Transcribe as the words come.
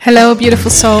Hello,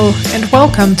 beautiful soul, and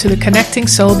welcome to the Connecting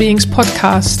Soul Beings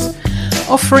podcast,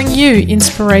 offering you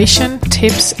inspiration,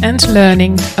 tips, and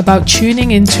learning about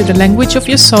tuning into the language of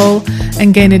your soul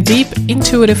and gain a deep,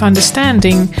 intuitive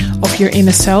understanding of your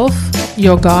inner self,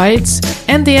 your guides,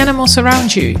 and the animals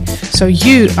around you, so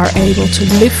you are able to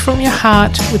live from your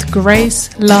heart with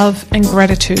grace, love, and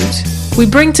gratitude. We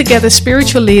bring together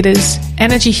spiritual leaders,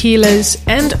 energy healers,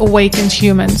 and awakened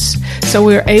humans, so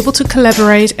we are able to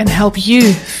collaborate and help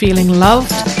you feeling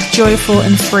loved, joyful,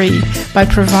 and free by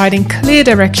providing clear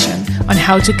direction on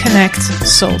how to connect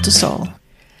soul to soul.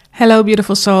 Hello,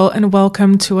 beautiful soul, and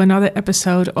welcome to another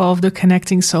episode of the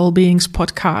Connecting Soul Beings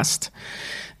podcast.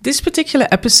 This particular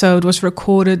episode was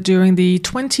recorded during the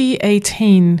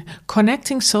 2018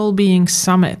 Connecting Soul Beings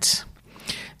Summit.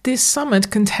 This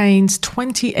summit contains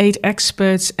 28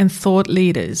 experts and thought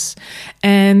leaders,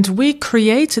 and we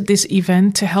created this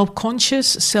event to help conscious,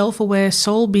 self-aware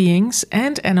soul beings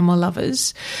and animal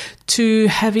lovers to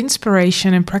have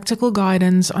inspiration and practical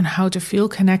guidance on how to feel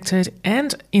connected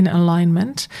and in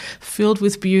alignment, filled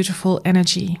with beautiful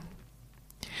energy.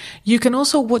 You can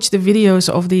also watch the videos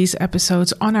of these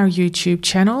episodes on our YouTube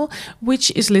channel,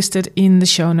 which is listed in the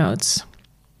show notes.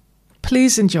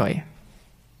 Please enjoy.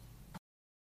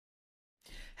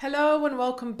 Hello and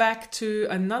welcome back to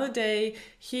another day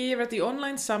here at the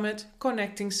online summit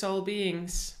Connecting Soul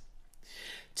Beings.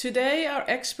 Today our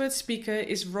expert speaker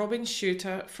is Robyn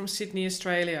Chuter from Sydney,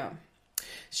 Australia.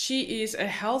 She is a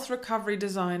health recovery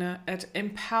designer at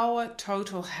Empower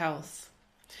Total Health.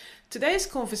 Today's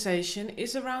conversation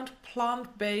is around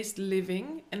plant-based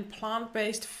living and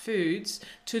plant-based foods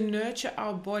to nurture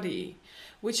our body,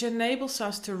 which enables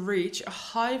us to reach a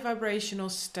high vibrational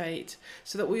state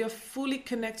so that we are fully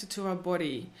connected to our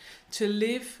body, to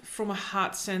live from a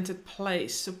heart-centered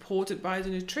place supported by the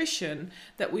nutrition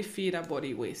that we feed our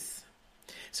body with.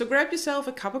 So grab yourself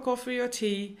a cup of coffee or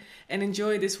tea and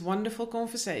enjoy this wonderful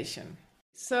conversation.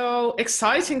 So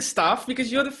exciting stuff, because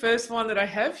you're the first one that I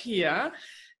have here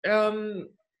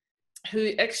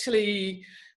who actually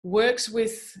works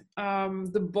with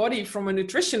the body from a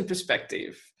nutrition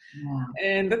perspective. Yeah.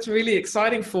 And that's really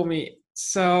exciting for me.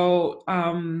 So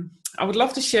I would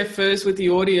love to share first with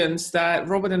the audience that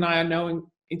Robyn and I are knowing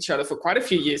each other for quite a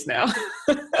few years now.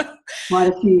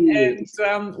 Quite a few years.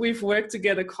 And we've worked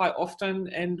together quite often,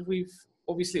 and we've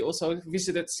obviously also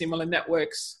visited similar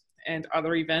networks and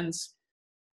other events.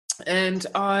 And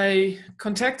I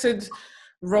contacted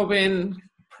Robyn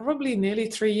probably nearly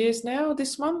 3 years now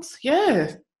this month.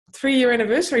 Yeah. 3-year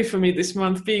anniversary for me this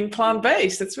month being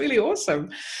plant-based. That's really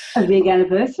awesome. A big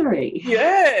anniversary.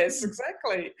 Yes,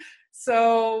 exactly.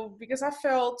 So because I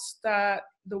felt that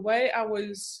the way I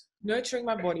was nurturing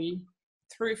my body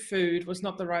through food was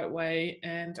not the right way,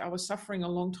 and I was suffering a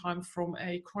long time from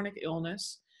a chronic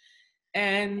illness,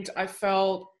 and I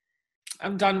felt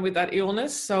I'm done with that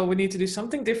illness, so we need to do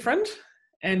something different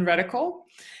and radical,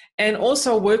 and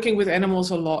also working with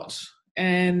animals a lot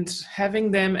and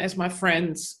having them as my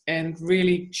friends and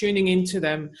really tuning into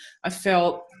them. I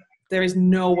felt there is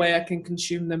no way I can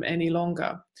consume them any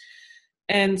longer.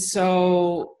 And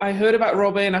so I heard about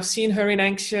Robyn. I've seen her in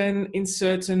action in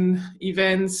certain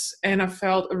events, and I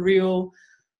felt a real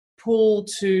pull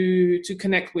to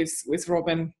connect with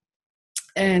Robyn.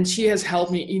 And she has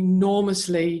helped me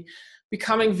enormously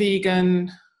becoming vegan,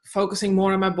 focusing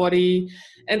more on my body,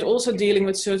 and also dealing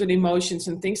with certain emotions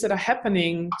and things that are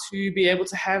happening to be able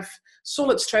to have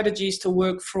solid strategies to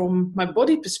work from my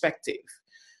body perspective.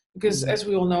 Because as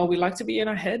we all know, we like to be in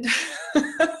our head.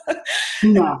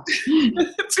 No.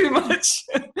 Too much.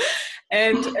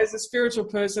 And as a spiritual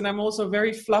person, I'm also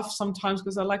very fluff sometimes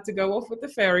because I like to go off with the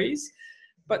fairies.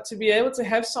 But to be able to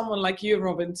have someone like you,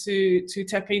 Robyn, to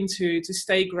tap into, to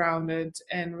stay grounded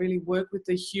and really work with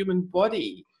the human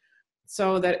body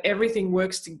so that everything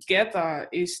works together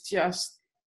is just,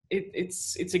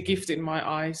 it's a gift in my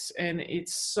eyes. And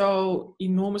it's so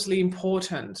enormously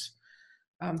important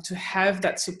to have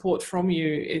that support from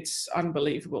you. It's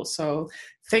unbelievable. So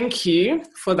thank you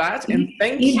for that. And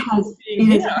thank you for being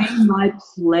here. It has been my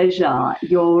pleasure.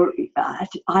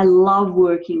 I love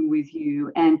working with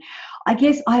you. And I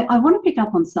guess I want to pick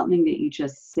up on something that you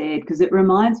just said, because it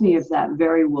reminds me of that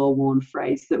very well-worn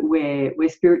phrase that we're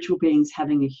spiritual beings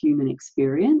having a human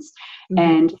experience. Mm-hmm.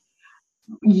 And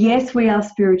yes, we are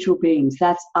spiritual beings.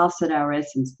 That's us at our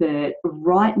essence. But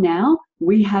right now,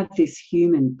 we have this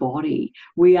human body.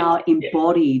 We are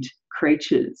embodied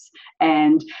creatures,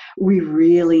 and we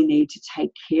really need to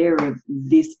take care of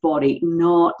this body,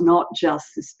 not just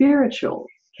the spiritual.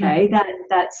 Okay,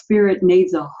 that spirit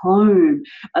needs a home,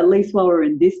 at least while we're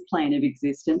in this plane of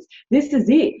existence. This is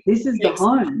it. This is the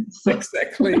home. So,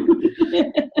 exactly.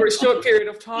 For a short period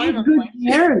of time. Good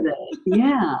care of it.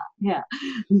 Yeah, yeah.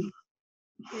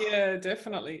 Yeah,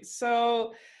 definitely.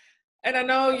 So, and I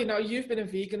know, you've been a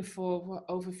vegan for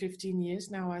over 15 years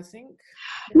now, I think.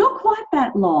 Not quite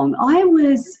that long. I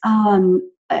was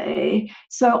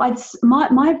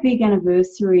my big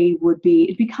anniversary it'd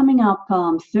be coming up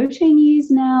 13 years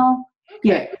now. Okay.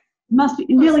 Yeah, must be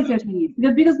nearly 13 years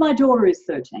because my daughter is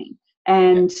 13.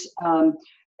 And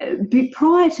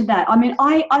prior to that, I mean,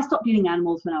 I stopped eating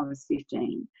animals when I was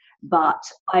 15. But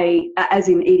as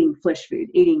in eating flesh food,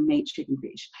 eating meat, chicken,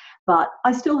 fish. But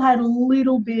I still had a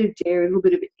little bit of dairy, a little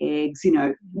bit of eggs,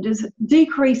 just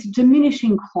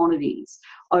diminishing quantities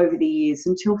over the years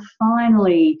until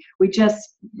finally by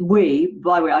the way,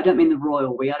 I don't mean the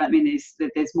royal we, I don't mean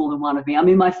there's more than one of me, I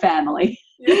mean my family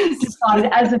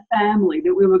decided as a family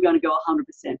that we were going to go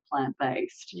 100%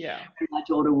 plant-based. Yeah. And my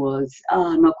daughter was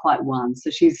not quite one,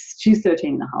 so she's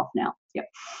 13 and a half now. Yep.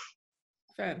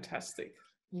 Fantastic.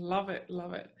 Love it.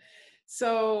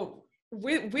 So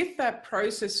with that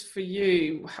process for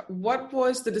you, what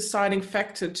was the deciding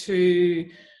factor to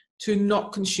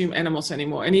not consume animals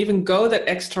anymore and even go that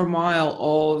extra mile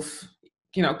of,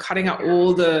 cutting out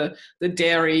all the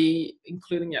dairy,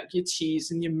 including your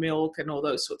cheese and your milk and all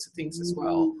those sorts of things as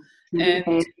well?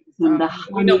 And we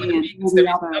know with the vegans there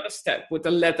is another step with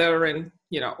the leather and,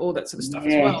 all that sort of stuff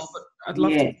as well. But I'd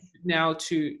love to now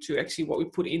to actually what we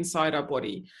put inside our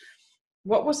body.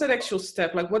 What was that actual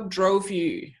step? Like, what drove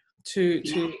you to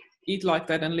eat like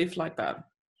that and live like that?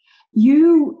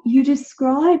 You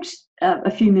described a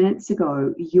few minutes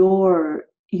ago your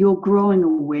growing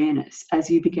awareness as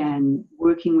you began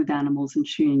working with animals and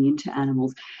tuning into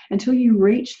animals until you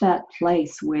reached that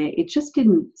place where it just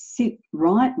didn't sit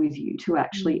right with you to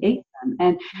actually eat them.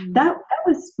 And that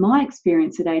was my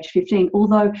experience at age 15,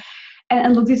 although.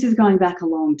 And look, this is going back a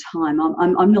long time.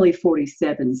 I'm nearly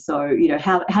 47, so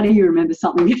how do you remember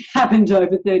something that happened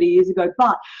over 30 years ago?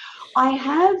 But I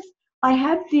have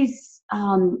this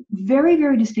very,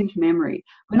 very distinct memory.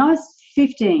 When I was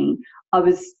 15, I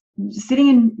was sitting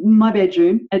in my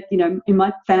bedroom in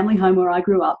my family home where I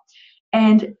grew up,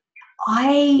 and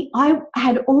I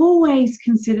had always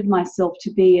considered myself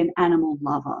to be an animal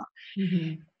lover.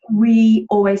 Mm-hmm. We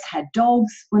always had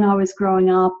dogs when I was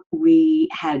growing up. We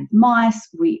had mice.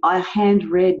 I hand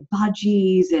read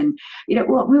budgies, and we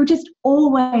were just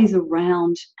always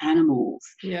around animals.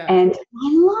 Yeah. And I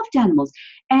loved animals.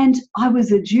 And I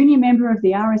was a junior member of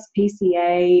the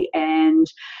RSPCA, and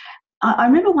I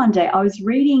remember one day I was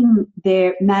reading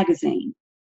their magazine.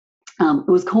 It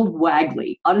was called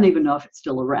Wagley. I don't even know if it's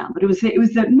still around, but it was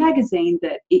the magazine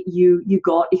that you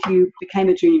got if you became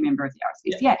a junior member of the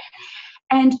RSPCA. Yeah.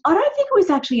 And I don't think it was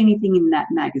actually anything in that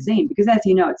magazine because, as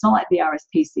you know, it's not like the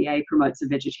RSPCA promotes a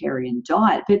vegetarian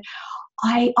diet. But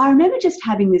I remember just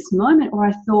having this moment where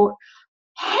I thought,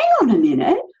 hang on a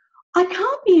minute, I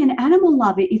can't be an animal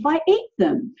lover if I eat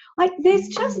them. Like, there's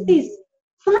just this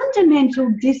fundamental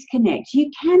disconnect.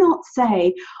 You cannot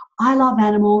say, I love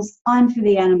animals, I'm for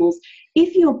the animals,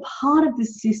 if you're part of the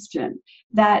system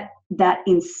that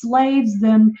enslaves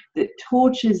them, that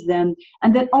tortures them,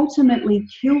 and that ultimately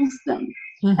kills them.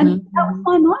 Mm-hmm. And that was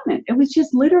my moment. It was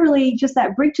just literally just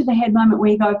that brick to the head moment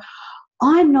where you go,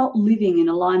 I'm not living in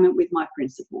alignment with my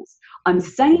principles. I'm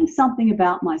saying something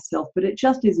about myself, but it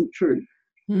just isn't true.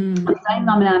 Mm-hmm. I'm saying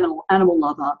I'm an animal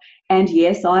lover, and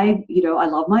yes, I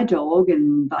love my dog,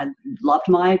 and I loved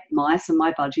my mice and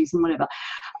my budgies and whatever.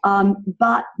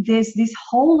 But there's this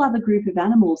whole other group of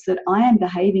animals that I am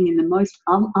behaving in the most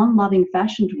unloving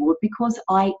fashion toward because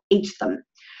I eat them.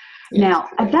 Yes. Now,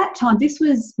 at that time, this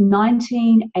was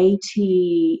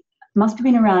 1980, must have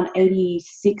been around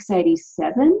 86,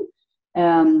 87,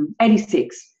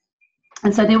 86.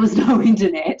 And so there was no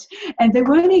internet, and there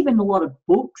weren't even a lot of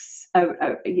books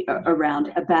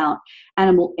around about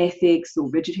animal ethics or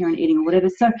vegetarian eating or whatever.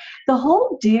 So the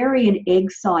whole dairy and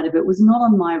egg side of it was not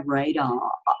on my radar.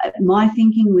 My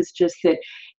thinking was just that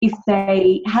if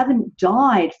they haven't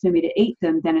died for me to eat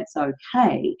them, then it's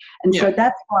okay. And so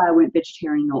that's why I went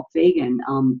vegetarian, not vegan,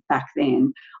 back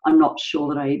then. I'm not sure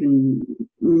that I even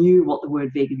knew what the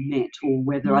word vegan meant or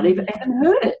whether I'd even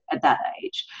heard it at that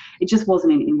age. It just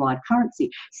wasn't in wide currency.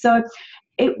 So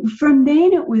from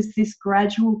then it was this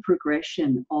gradual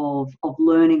progression of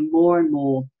learning more and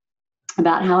more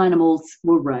about how animals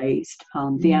were raised,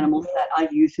 the animals that are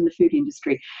used in the food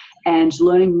industry, and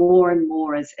learning more and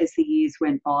more as the years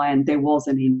went by, and there was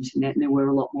an internet and there were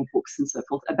a lot more books and so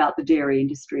forth about the dairy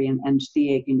industry and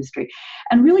the egg industry,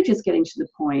 and really just getting to the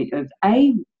point of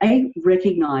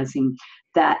recognising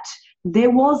that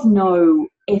there was no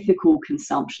ethical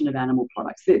consumption of animal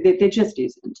products. There just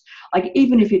isn't. Like,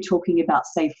 even if you're talking about,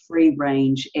 say,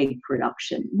 free-range egg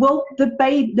production, well,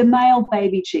 the male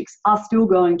baby chicks are still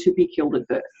going to be killed at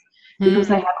birth because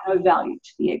they have no value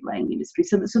to the egg-laying industry.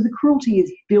 So the cruelty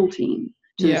is built in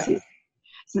to the system.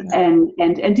 So,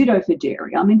 and ditto for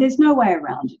dairy. I mean, there's no way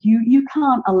around it. You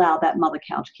can't allow that mother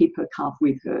cow to keep her calf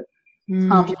with her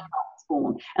after the calf is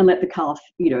born and let the calf,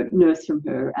 nurse from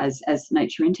her as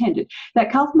nature intended.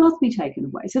 That calf must be taken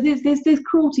away. So there's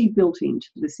cruelty built into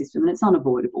the system, and it's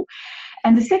unavoidable.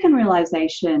 And the second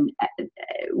realization,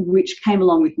 which came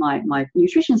along with my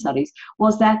nutrition studies,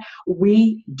 was that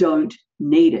we don't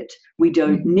need it. We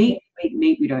don't need to eat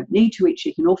meat. We don't need to eat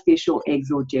chicken or fish or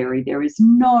eggs or dairy. There is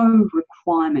no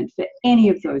requirement for any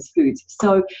of those foods.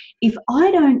 So if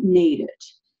I don't need it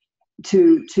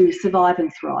to survive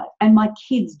and thrive, and my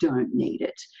kids don't need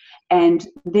it, and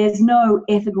there's no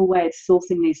ethical way of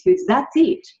sourcing these foods, that's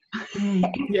it.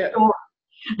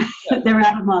 They're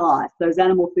out of my life. Those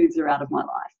animal foods are out of my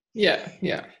life.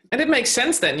 Yeah. And it makes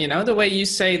sense then, the way you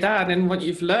say that and what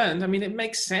you've learned. I mean, it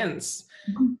makes sense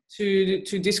to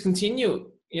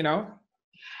discontinue,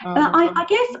 I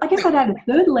guess I'd add a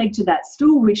third leg to that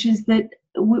stool, which is that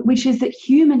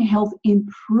human health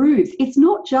improves. It's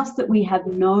not just that we have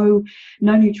no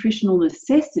nutritional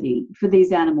necessity for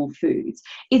these animal foods.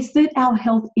 It's that our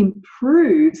health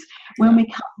improves when we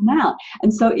cut them out.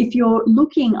 And so if you're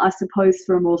looking, I suppose,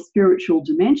 for a more spiritual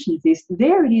dimension of this,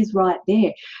 there it is right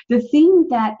there. The thing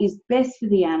that is best for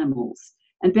the animals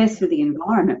and best for the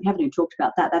environment, we haven't even talked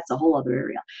about that, that's a whole other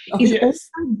area, is also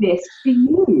best for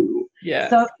you. Yeah.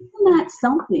 So isn't that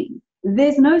something?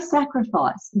 There's no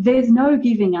sacrifice. There's no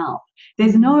giving up.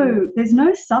 There's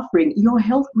no suffering. Your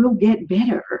health will get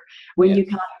better when you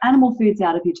cut animal foods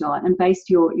out of your diet and base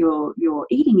your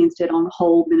eating instead on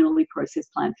whole, minimally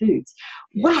processed plant foods.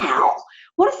 Wow,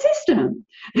 what a system!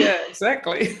 Yeah,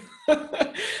 exactly.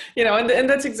 And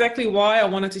that's exactly why I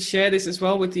wanted to share this as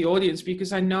well with the audience,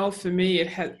 because I know for me it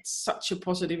had such a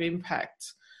positive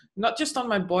impact, not just on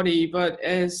my body, but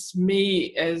as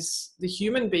me as the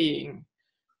human being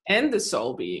and the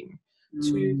soul being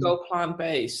to go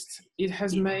plant-based. It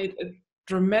has made a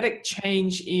dramatic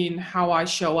change in how I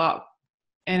show up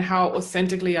and how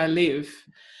authentically I live.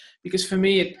 Because for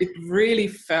me, it really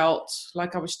felt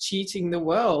like I was cheating the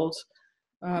world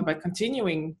by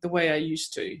continuing the way I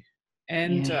used to.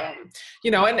 And,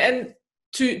 and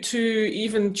to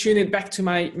even tune it back to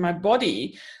my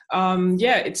body,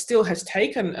 it still has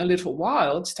taken a little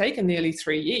while. It's taken nearly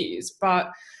 3 years,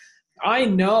 but I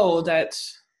know that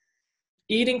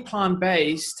eating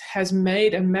plant-based has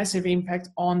made a massive impact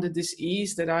on the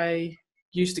disease that I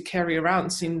used to carry around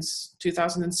since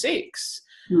 2006.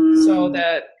 So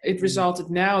that it resulted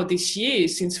now this year,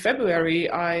 since February,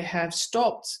 I have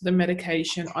stopped the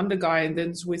medication under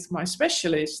guidance with my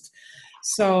specialist.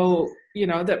 So,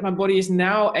 that my body is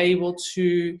now able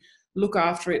to look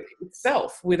after it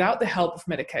itself without the help of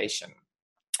medication.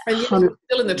 And it's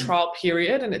still in the trial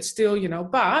period, and it's still,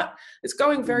 but it's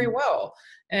going very well.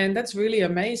 And that's really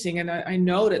amazing. And I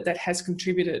know that has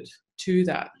contributed to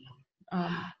that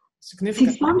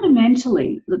significantly. See,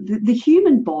 fundamentally, the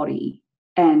human body,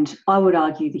 and I would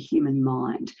argue the human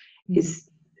mind, is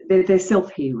they're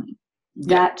self-healing.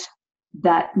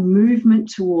 That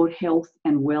movement toward health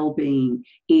and well-being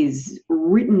is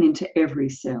written into every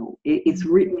cell. It's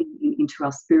written into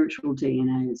our spiritual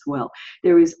DNA as well.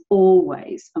 There is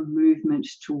always a movement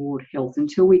toward health.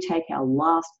 Until we take our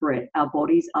last breath, our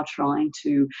bodies are trying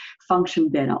to function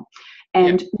better.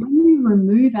 And when you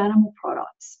remove animal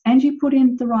products and you put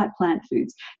in the right plant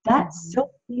foods, that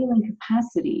self-healing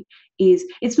capacity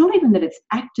it's not even that it's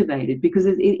activated, because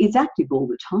it's active all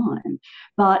the time,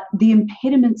 but the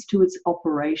impediments to its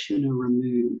operation are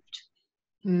removed.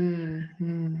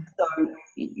 So,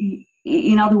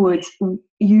 in other words,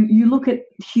 you look at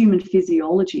human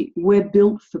physiology, we're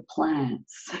built for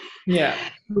plants. Yeah.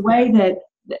 The way that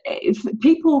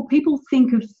people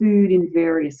think of food in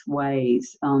various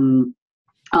ways,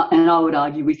 and I would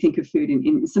argue we think of food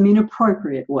in some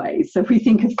inappropriate ways. So we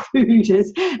think of food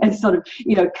as sort of,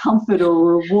 comfort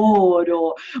or reward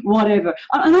or whatever.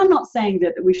 And I'm not saying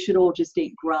that we should all just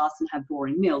eat grass and have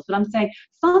boring meals, but I'm saying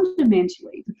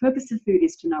fundamentally the purpose of food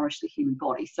is to nourish the human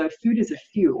body. So food is a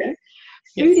fuel.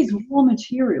 Food is raw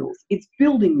materials. It's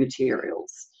building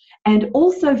materials. And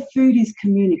also food is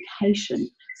communication.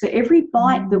 So every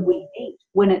bite that we eat,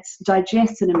 when it's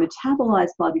digested and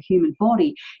metabolized by the human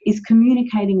body, is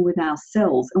communicating with our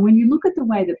cells. And when you look at the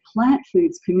way that plant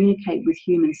foods communicate with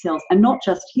human cells, and not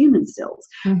just human cells,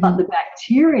 but the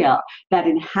bacteria that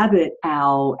inhabit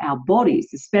our bodies,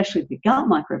 especially the gut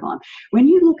microbiome, when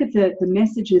you look at the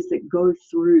messages that go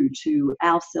through to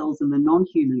our cells and the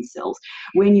non-human cells,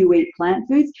 when you eat plant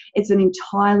foods, it's an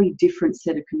entirely different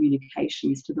set of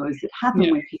communications to those that happen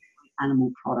when people eat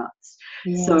animal products.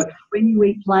 So when you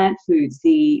eat plant foods,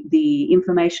 the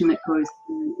information that goes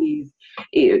through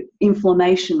is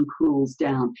inflammation cools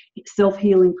down,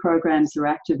 self-healing programs are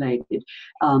activated,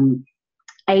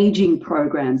 aging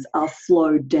programs are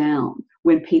slowed down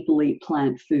when people eat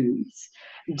plant foods.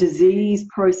 Disease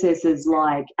processes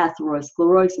like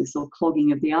atherosclerosis or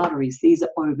clogging of the arteries, these are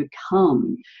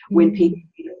overcome when people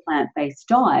eat a plant-based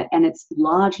diet, and it's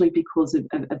largely because of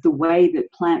the way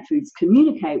that plant foods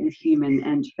communicate with human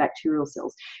and bacterial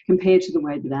cells compared to the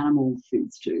way that animal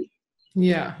foods do.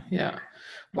 Yeah.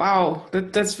 Wow,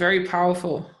 that's very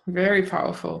powerful, very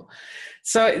powerful.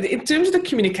 So in terms of the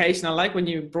communication, I like when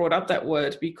you brought up that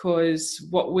word, because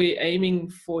what we're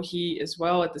aiming for here as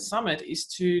well at the summit is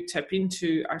to tap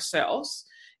into ourselves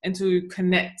and to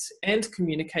connect and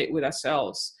communicate with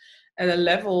ourselves at a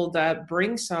level that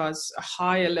brings us a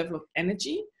higher level of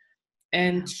energy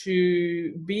and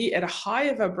to be at a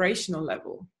higher vibrational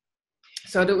level,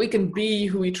 so that we can be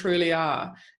who we truly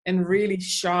are and really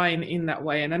shine in that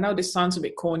way. And I know this sounds a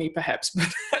bit corny perhaps,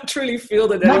 but I truly feel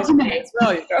that Not to me as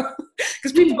well,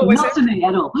 because people always not to me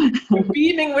at all.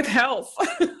 beaming with health.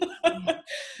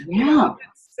 Yeah.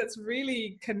 That's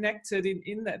really connected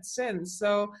in that sense.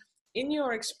 So in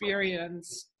your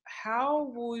experience,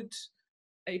 how would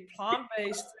a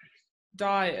plant-based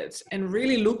diet and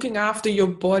really looking after your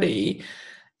body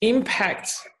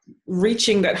impact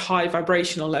reaching that high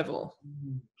vibrational level?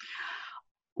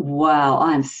 Wow,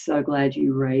 I'm so glad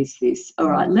you raised this. All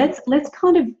right, let's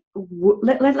kind of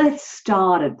let's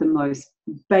start at the most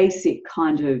basic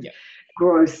kind of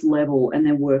growth level and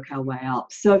then work our way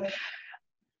up. So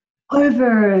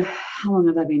over, how long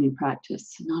have I been in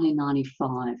practice?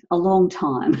 1995, a long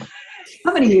time.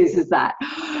 How many years is that?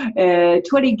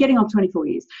 20, getting on 24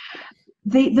 years.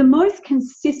 The most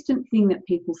consistent thing that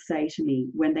people say to me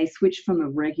when they switch from a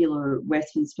regular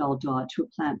Western style diet to a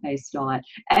plant-based diet,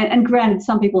 and granted,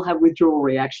 some people have withdrawal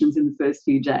reactions in the first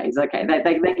few days, okay,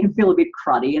 they can feel a bit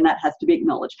cruddy, and that has to be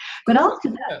acknowledged. But after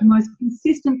that, the most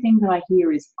consistent thing that I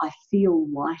hear is, I feel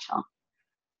lighter.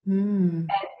 And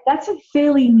that's a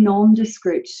fairly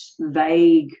nondescript,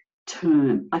 vague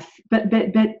term, but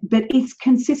it's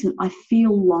consistent. I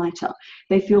feel lighter.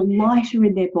 They feel lighter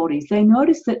in their bodies. They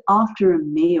notice that after a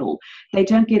meal, they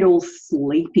don't get all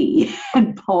sleepy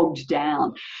and bogged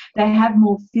down. They have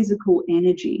more physical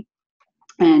energy.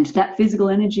 And that physical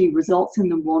energy results in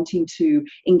them wanting to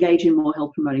engage in more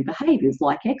health-promoting behaviours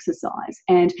like exercise.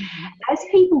 And as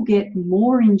people get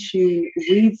more in tune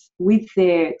with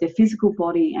their physical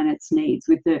body and its needs,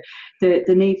 with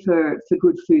the need for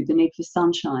good food, the need for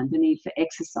sunshine, the need for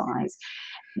exercise,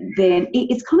 then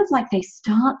it's kind of like they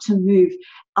start to move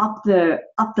up the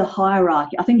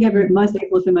hierarchy. I think most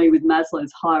people are familiar with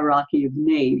Maslow's hierarchy of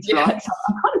needs, right? So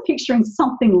I'm kind of picturing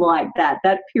something like that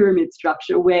pyramid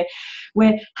structure where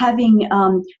having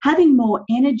more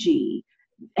energy,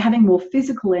 having more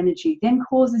physical energy then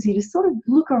causes you to sort of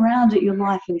look around at your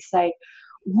life and say,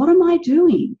 what am I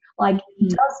doing? Like,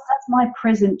 does my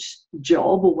present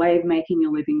job or way of making a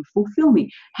living fulfill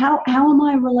me? How are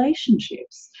my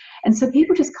relationships? And so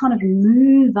people just kind of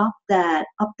move up that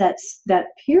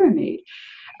pyramid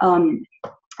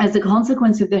as a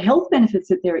consequence of the health benefits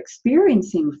that they're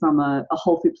experiencing from a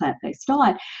whole food plant-based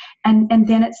diet. And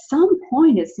then at some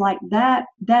point, it's like that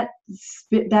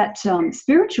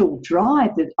spiritual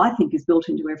drive that I think is built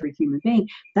into every human being,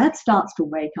 that starts to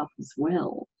wake up as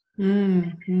well.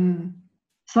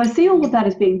 So I see all of that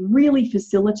as being really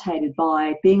facilitated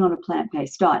by being on a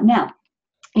plant-based diet. Now,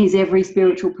 is every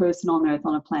spiritual person on earth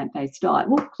on a plant-based diet?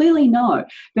 Well, clearly no,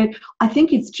 but I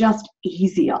think it's just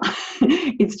easier.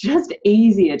 It's just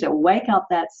easier to wake up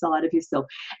that side of yourself.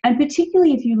 And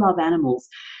particularly if you love animals,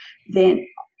 then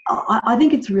I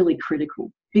think it's really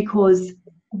critical, because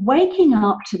waking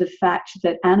up to the fact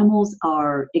that animals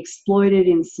are exploited,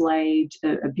 enslaved,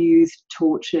 abused,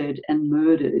 tortured, and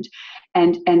murdered,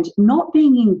 and not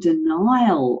being in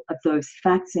denial of those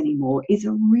facts anymore is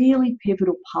a really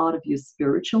pivotal part of your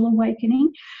spiritual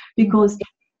awakening, because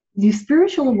your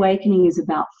spiritual awakening is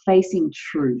about facing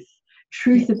truth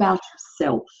about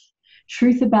yourself,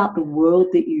 truth about the world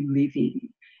that you live in.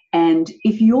 And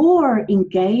if you're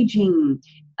engaging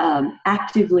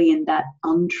actively in that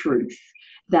untruth,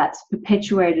 that's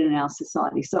perpetuated in our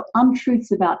society. So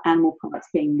untruths about animal products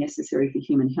being necessary for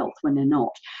human health when they're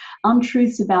not.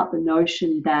 Untruths about the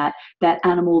notion that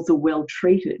animals are well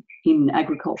treated in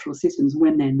agricultural systems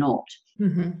when they're not.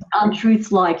 Mm-hmm.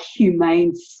 Untruths like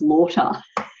humane slaughter,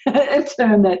 a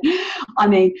term that, I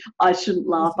mean, I shouldn't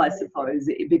laugh, I suppose,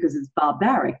 because it's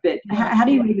barbaric, but how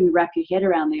do you even wrap your head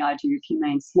around the idea of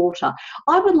humane slaughter?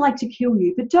 I would like to kill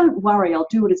you, but don't worry, I'll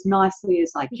do it as nicely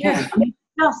as I can. Yeah. I mean,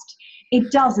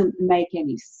 it doesn't make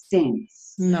any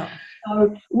sense. No.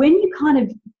 So when you kind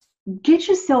of get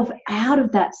yourself out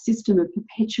of that system of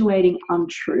perpetuating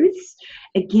untruths,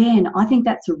 again, I think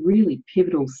that's a really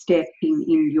pivotal step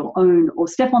in your own, or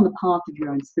step on the path of your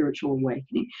own spiritual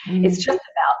awakening. It's just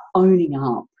about owning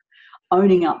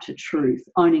up to truth,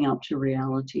 owning up to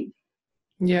reality.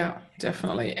 Yeah,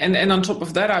 definitely. And on top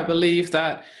of that, I believe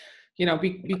that,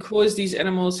 because these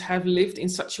animals have lived in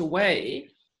such a way,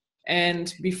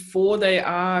 and before they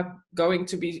are going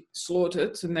to be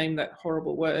slaughtered, to name that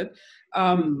horrible word,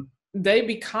 they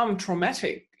become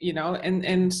traumatic,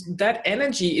 and that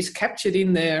energy is captured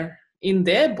in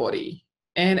their body.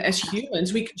 And as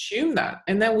humans, we consume that,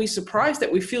 and then we're surprised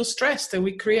that we feel stressed and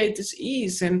we create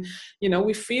disease, and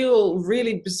we feel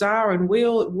really bizarre and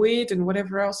weird and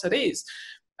whatever else it is.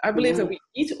 I believe that we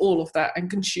eat all of that and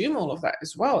consume all of that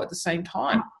as well at the same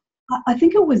time. I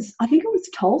think it was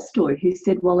Tolstoy who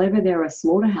said, "Wherever there are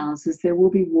slaughterhouses, there will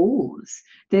be wars."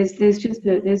 There's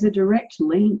a direct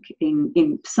link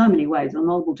in so many ways, on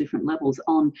multiple different levels,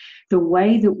 on the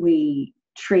way that we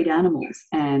treat animals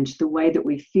and the way that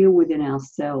we feel within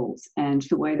ourselves and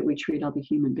the way that we treat other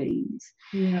human beings.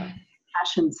 Yeah,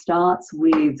 passion starts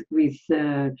with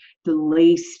the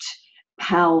least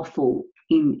powerful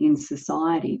in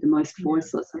society, the most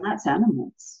voiceless, and that's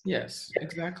animals. Yes,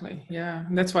 exactly. Yeah,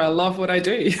 and that's why I love what I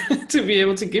do, to be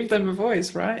able to give them a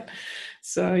voice, right?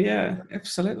 So yeah,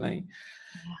 absolutely.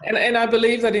 And I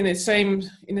believe that in the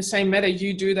same matter,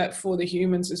 you do that for the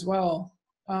humans as well.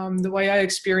 The way I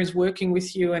experience working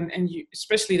with you, and you,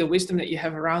 especially the wisdom that you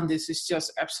have around this, is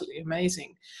just absolutely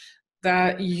amazing.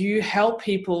 That you help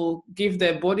people give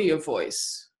their body a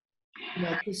voice.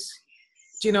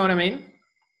 Do you know what I mean?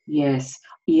 Yes.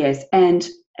 And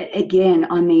again,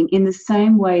 I mean, in the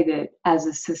same way that as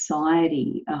a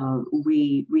society,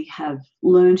 we have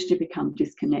learned to become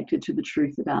disconnected to the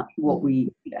truth about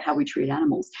how we treat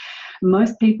animals.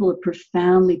 Most people are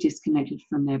profoundly disconnected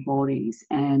from their bodies,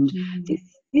 and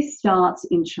this starts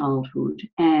in childhood.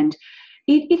 And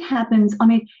it happens. I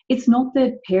mean, it's not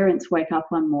that parents wake up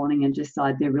one morning and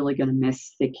decide they're really going to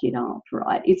mess their kid up,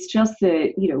 right? It's just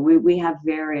that, we have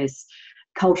various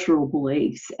cultural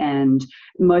beliefs, and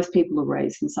most people are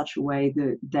raised in such a way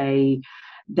that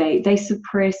they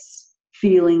suppress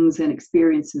feelings and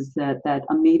experiences that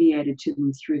are mediated to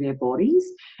them through their bodies,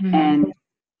 and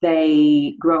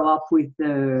they grow up with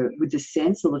the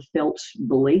sense, or the felt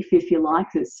belief, if you like,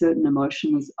 that certain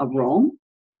emotions are wrong.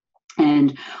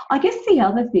 And I guess the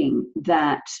other thing,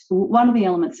 that one of the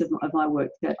elements of my work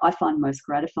that I find most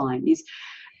gratifying, is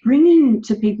bringing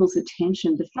to people's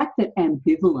attention the fact that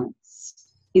ambivalence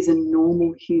is a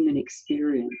normal human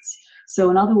experience. So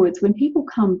in other words, when people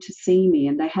come to see me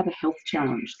and they have a health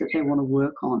challenge that they want to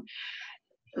work on,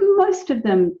 most of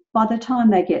them, by the time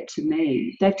they get to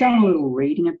me, they've done a little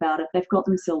reading about it, they've got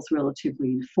themselves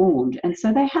relatively informed, and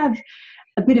so they have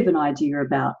a bit of an idea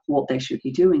about what they should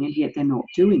be doing, and yet they're not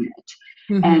doing it.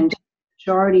 And the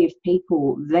majority of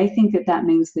people, they think that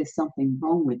means there's something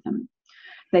wrong with them.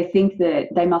 They think that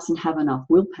they mustn't have enough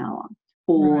willpower,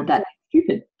 or that they're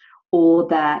stupid, or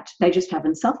that they just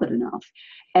haven't suffered enough.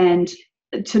 And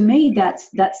to me, that's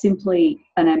simply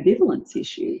an ambivalence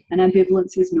issue. And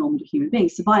ambivalence is normal to human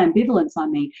beings. So by ambivalence, I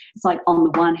mean, it's like on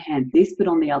the one hand this, but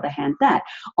on the other hand that.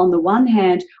 On the one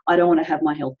hand, I don't want to have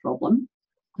my health problem.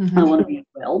 I want to be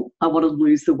well. I want to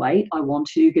lose the weight. I want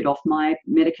to get off my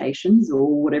medications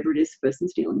or whatever it is the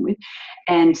person's dealing with.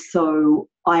 And so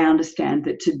I understand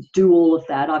that to do all of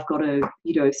that, I've got to,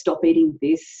 stop eating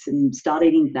this and start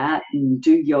eating that and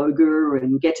do yoga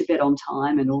and get to bed on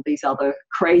time and all these other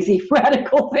crazy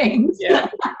radical things.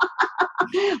 Yeah.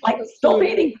 Like stop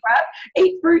eating crap,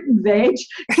 eat fruit and veg,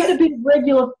 get a bit of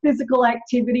regular physical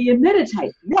activity and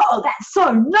meditate. Whoa, that's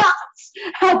so nuts.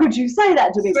 How could you say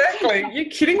that to me? Exactly. Are you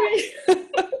kidding me?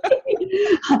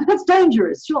 That's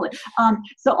dangerous, surely.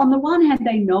 So on the one hand,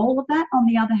 they know all of that. On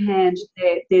the other hand,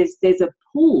 there's a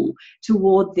pull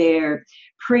toward their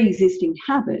pre-existing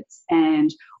habits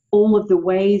and all of the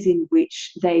ways in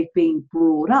which they've been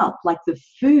brought up, like the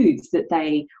foods that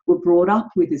they were brought up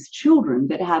with as children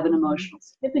that have an emotional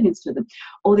significance to them,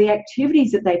 or the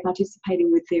activities that they participate in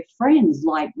with their friends,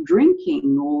 like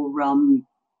drinking or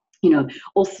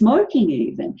or smoking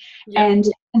even. Yeah. And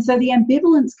so the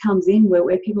ambivalence comes in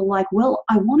where people are like, well,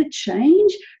 I want to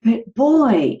change, but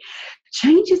boy,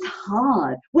 change is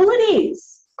hard. Well, it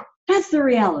is. That's the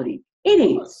reality. It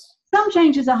is. Some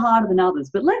changes are harder than others,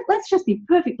 but let's just be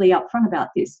perfectly upfront about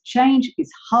this. Change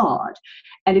is hard.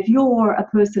 And if you're a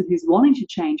person who's wanting to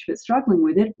change but struggling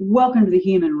with it, welcome to the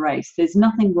human race. There's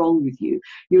nothing wrong with you.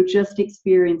 You're just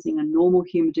experiencing a normal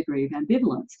human degree of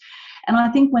ambivalence. And I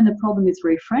think when the problem is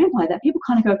reframed like that, people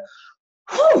kind of go,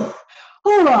 whew,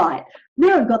 all right,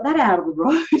 now I've got that out of the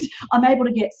road, I'm able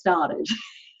to get started.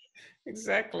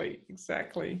 Exactly.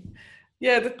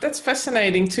 Yeah, that's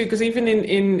fascinating too, because even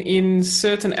in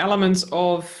certain elements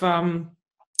of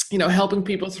helping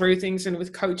people through things, and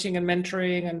with coaching and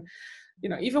mentoring, and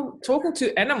even talking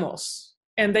to animals,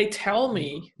 and they tell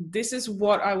me this is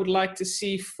what I would like to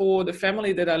see for the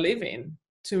family that I live in,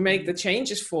 to make the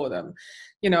changes for them.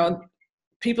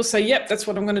 People say, yep, that's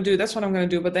what I'm going to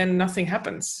do, but then nothing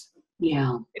happens.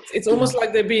 Yeah, it's almost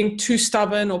like they're being too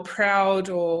stubborn or proud,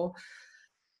 or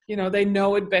they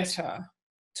know it better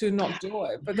to not do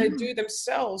it, but they do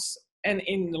themselves, and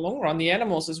in the long run the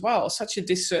animals as well, such a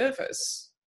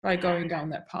disservice by going down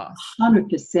that path.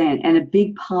 100%. And a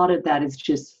big part of that is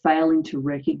just failing to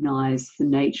recognize the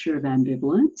nature of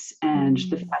ambivalence and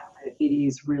the fact that it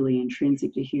is really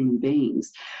intrinsic to human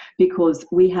beings, because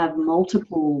we have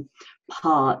multiple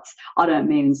parts. I don't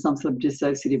mean in some sort of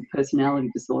dissociative personality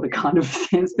disorder kind of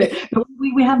sense, but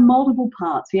we have multiple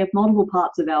parts. We have multiple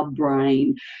parts of our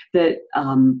brain that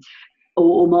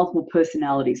or multiple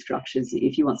personality structures,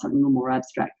 if you want something a little more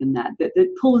abstract than that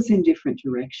pull us in different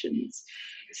directions.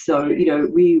 So,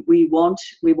 we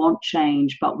want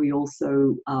change, but we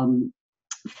also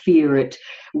fear it.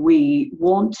 We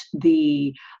want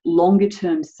the longer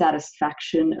term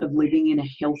satisfaction of living in a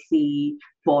healthy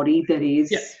body that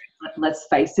is, let's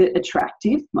face it,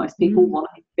 attractive. Most people want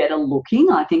to be better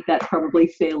looking. I think that's probably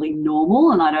fairly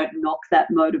normal, and I don't knock that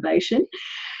motivation.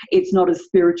 It's not as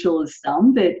spiritual as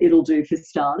some, but it'll do for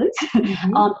starters. And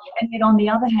then on the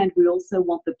other hand, we also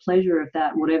want the pleasure of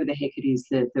that, whatever the heck it is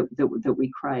that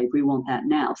we crave. We want that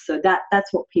now. So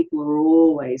that's what people are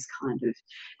always kind of,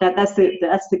 that's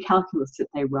the calculus that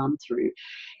they run through.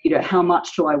 How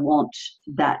much do I want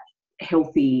that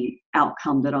healthy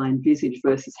outcome that I envisage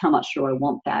versus how much do I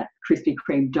want that Krispy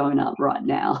Kreme donut right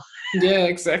now? Yeah,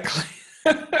 exactly.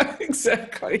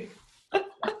 Exactly.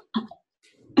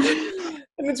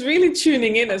 And it's really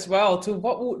tuning in as well to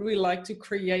what would we like to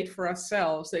create for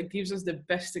ourselves that gives us the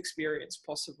best experience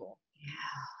possible.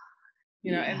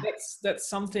 And that's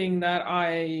something that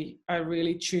I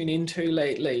really tune into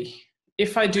lately.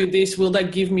 If I do this, will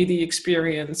that give me the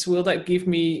experience? Will that give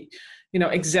me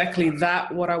exactly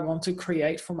that what I want to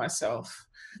create for myself?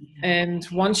 And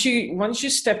once you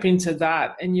step into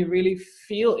that and you really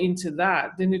feel into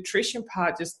that, the nutrition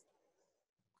part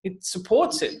it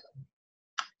supports it.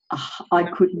 I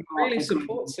could not really agree.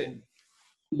 Supports it.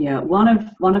 Yeah, one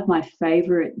of my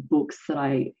favorite books that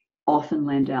I often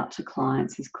lend out to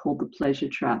clients is called The Pleasure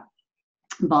Trap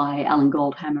by Alan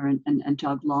Goldhammer and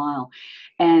Doug Lisle.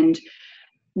 And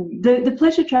the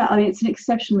Pleasure Trap, it's an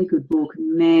exceptionally good book.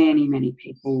 Many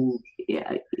people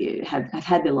have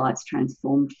had their lives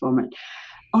transformed from it.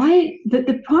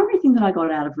 The primary thing that I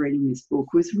got out of reading this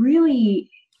book was really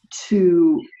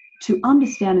to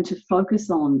understand and to focus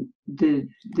on the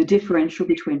differential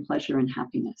between pleasure and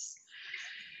happiness.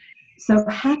 So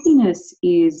happiness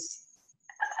is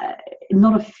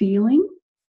not a feeling.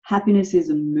 Happiness is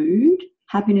a mood.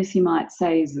 Happiness, you might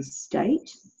say, is a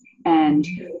state. And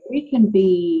we can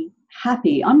be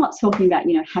happy. I'm not talking about,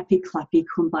 happy, clappy,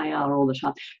 kumbaya all the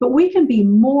time, but we can be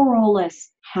more or less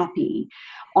happy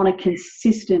on a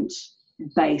consistent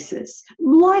basis.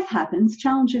 Life happens,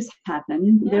 challenges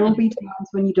happen. There will be times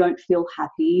when you don't feel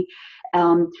happy,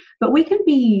 but we can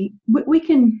be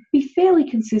fairly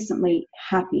consistently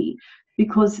happy,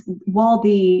 because while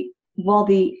the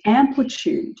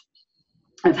amplitude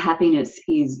of happiness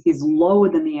is lower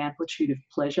than the amplitude of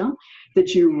pleasure, the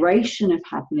duration of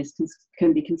happiness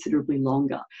can be considerably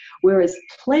longer. Whereas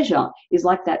pleasure is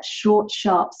like that short,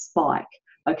 sharp spike.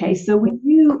 Okay, so when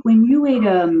you eat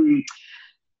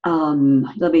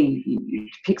let me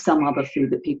pick some other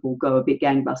food that people go a bit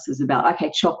gangbusters about.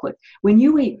 Okay, chocolate. When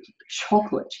you eat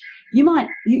chocolate,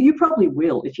 you probably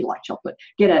will, if you like chocolate,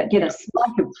 get a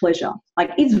spike of pleasure. Like,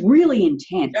 it's really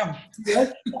intense.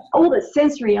 Yeah. All the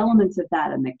sensory elements of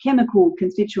that and the chemical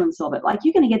constituents of it, like,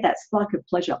 you're going to get that spike of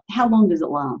pleasure. How long does it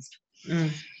last?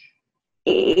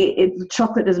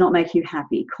 chocolate does not make you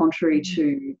happy, contrary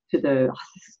to the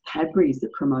Cadbury's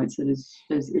that promotes it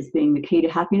as being the key to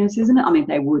happiness, isn't it? I mean,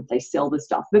 they sell the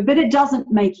stuff, but it doesn't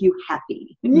make you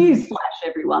happy. Newsflash,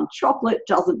 everyone, chocolate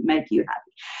doesn't make you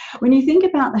happy. When you think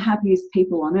about the happiest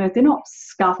people on earth, they're not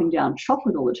scarfing down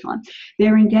chocolate all the time.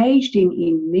 They're engaged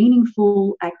in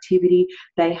meaningful activity.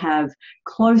 They have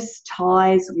close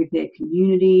ties with their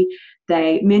community.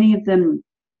 Many of them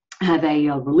have a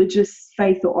religious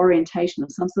faith or orientation or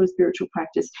some sort of spiritual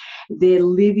practice. They're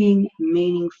living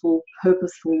meaningful,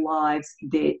 purposeful lives.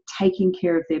 They're taking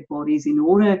care of their bodies in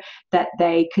order that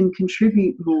they can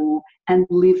contribute more and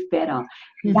live better.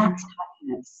 That's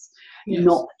happiness,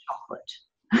 not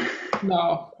chocolate.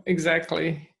 No,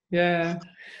 exactly. Yeah.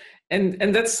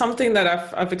 And that's something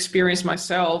that I've experienced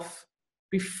myself.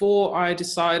 Before I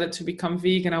decided to become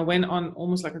vegan, I went on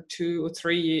almost like a 2 or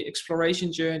 3 year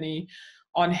exploration journey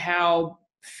on how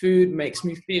food makes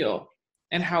me feel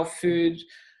and how food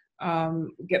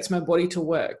gets my body to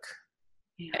work.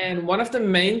 Yeah. And one of the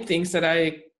main things that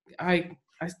I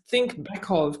think back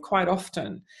of quite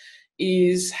often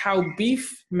is how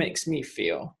beef makes me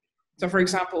feel. So for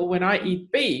example, when I eat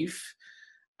beef,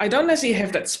 I don't necessarily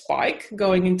have that spike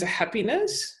going into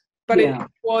happiness, but it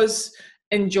was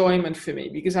enjoyment for me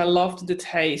because I loved the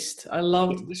taste. I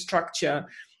loved the structure.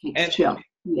 And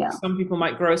some people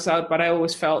might gross out, but I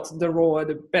always felt the rawer,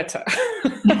 the better.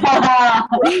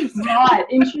 Right.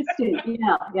 Interesting.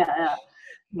 Yeah.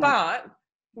 But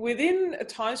within a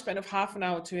time span of half an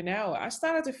hour to an hour, I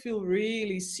started to feel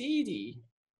really seedy.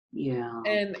 Yeah.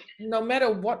 And no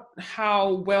matter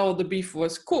how well the beef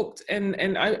was cooked,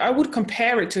 and I would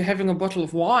compare it to having a bottle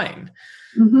of wine,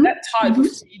 that type of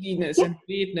seediness and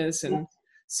weirdness. And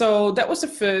so that was the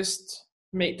first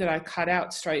meat that I cut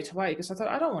out straight away because I thought,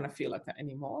 I don't want to feel like that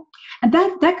anymore. And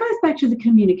that goes back to the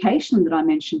communication that I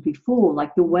mentioned before,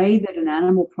 like the way that an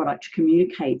animal product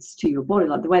communicates to your body,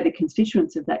 like the way the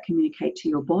constituents of that communicate to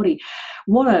your body.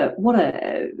 What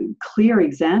a clear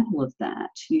example of that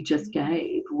you just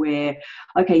gave, where,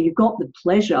 okay, you've got the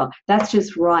pleasure, that's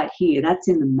just right here, that's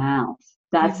in the mouth.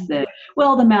 That's the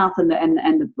mouth and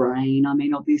the brain. I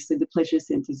mean, obviously the pleasure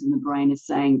centers in the brain is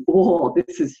saying, oh,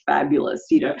 this is fabulous.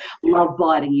 Love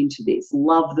biting into this,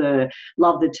 love the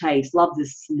taste, love the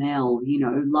smell,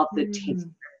 love the texture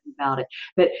about it.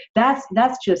 But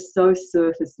that's just so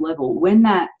surface level. When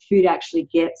that food actually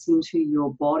gets into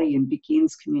your body and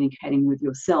begins communicating with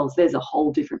your cells, there's a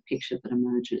whole different picture that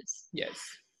emerges. Yes.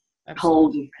 Absolutely. Whole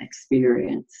different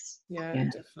experience. Yeah,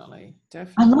 definitely.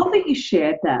 I love that you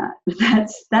shared that.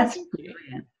 That's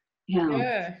brilliant.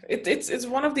 Yeah. It's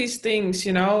one of these things,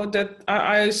 that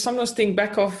I sometimes think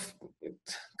back of,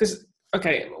 because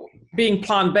being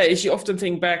plant-based, you often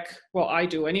think back, well, I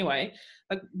do anyway,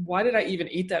 like, why did I even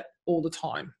eat that all the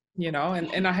time?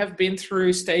 And I have been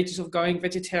through stages of going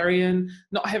vegetarian,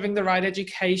 not having the right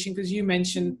education, because you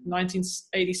mentioned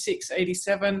 1986,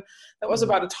 87. That was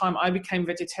about the time I became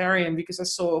vegetarian because I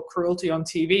saw cruelty on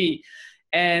TV.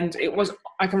 And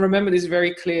I can remember this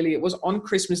very clearly. It was on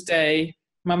Christmas Day.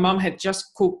 My mum had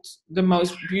just cooked the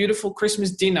most beautiful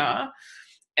Christmas dinner,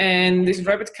 and this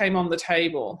rabbit came on the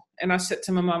table. And I said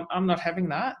to my mum, I'm not having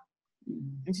that.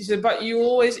 And she said, but you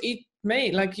always eat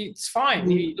meat, like it's fine,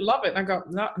 you love it. And I go,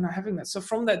 no, I'm not having that. So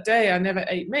from that day I never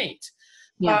ate meat.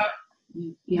 But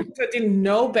because I didn't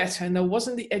know better and there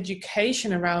wasn't the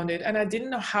education around it, and I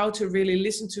didn't know how to really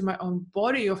listen to my own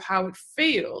body of how it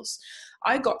feels,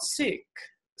 I got sick.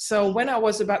 So when I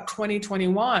was about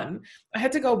 21, I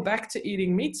had to go back to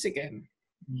eating meats again.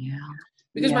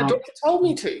 Because my doctor told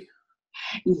me to.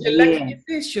 You're lacking in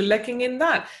this, you're lacking in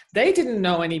that. They didn't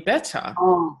know any better.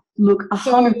 Oh, look,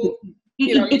 100%.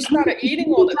 You started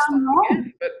eating all that stuff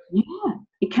again, but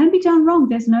it can be done wrong.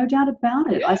 There's no doubt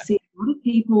about it. I see a lot of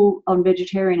people on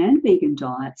vegetarian and vegan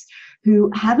diets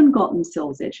who haven't got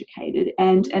themselves educated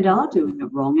and are doing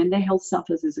it wrong, and their health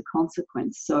suffers as a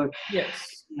consequence. So, yeah,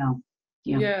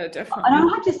 definitely. And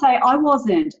I have to say, I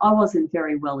wasn't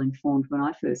very well informed when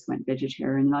I first went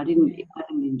vegetarian, and I didn't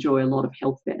enjoy a lot of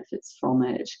health benefits from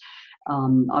it.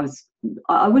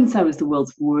 I wouldn't say I was the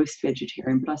world's worst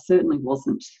vegetarian, but I certainly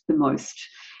wasn't the most,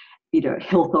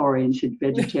 health-oriented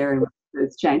vegetarian when it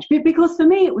first changed. Because for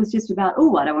me, it was just about,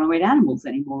 I don't want to eat animals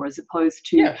anymore, as opposed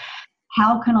to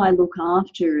how can I look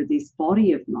after this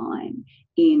body of mine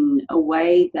in a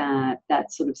way that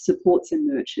sort of supports and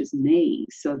nurtures me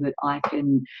so that I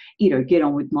can, get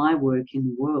on with my work in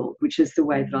the world, which is the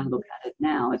way that I look at it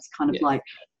now. It's kind of like,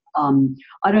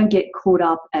 I don't get caught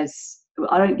up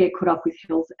with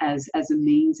health as a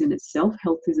means in itself.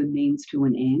 Health is a means to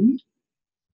an end.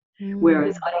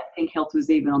 Whereas I don't think health was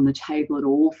even on the table at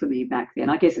all for me back then.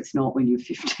 I guess it's not when you're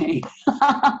 15.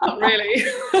 Not really.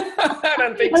 I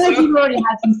don't think Unless so. you've already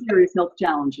had some serious health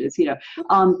challenges,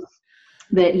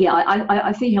 But yeah,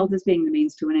 I see health as being the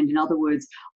means to an end. In other words,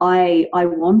 I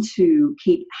want to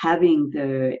keep having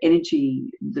the energy,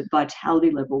 the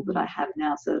vitality level that I have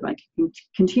now, so that I can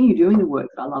continue doing the work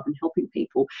that I love and helping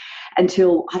people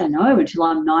until I'm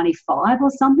 95 or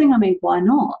something. I mean, why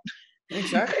not?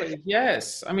 Exactly.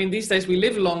 Yes. I mean, these days we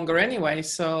live longer anyway.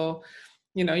 So,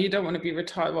 you don't want to be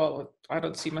retired. Well, I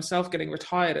don't see myself getting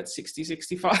retired at 60,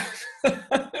 65.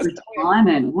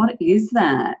 Retirement. What is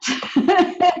that?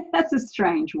 That's a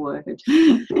strange word.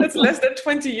 That's less than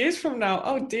 20 years from now.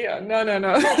 Oh dear. No.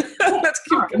 Let's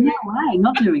keep going. No way.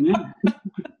 Not doing that.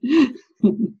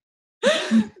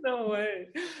 No way.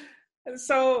 And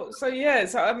so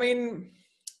I mean,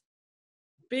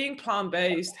 being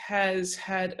plant-based has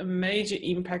had a major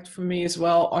impact for me as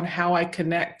well on how I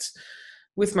connect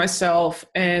with myself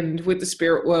and with the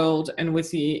spirit world and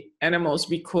with the animals,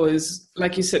 because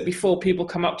like you said before, people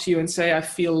come up to you and say, I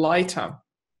feel lighter,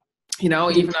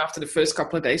 even after the first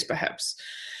couple of days, perhaps.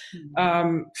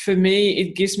 For me,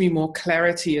 it gives me more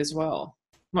clarity as well.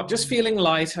 Not just feeling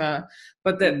lighter,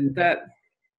 but that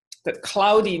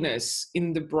cloudiness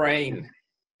in the brain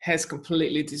has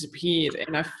completely disappeared.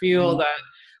 And I feel that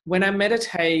when I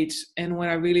meditate and when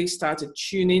I really start to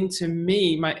tune into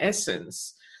me, my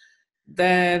essence,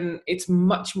 then it's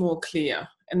much more clear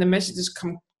and the messages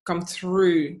come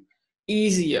through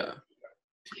easier.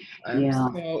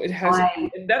 So it has,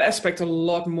 in that aspect, a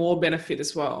lot more benefit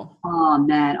as well. Oh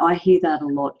man, I hear that a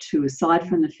lot too. Aside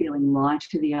from the feeling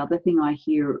lighter, the other thing I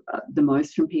hear the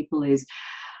most from people is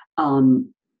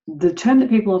the term that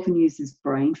people often use is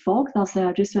brain fog. They'll say,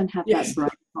 I just don't have that brain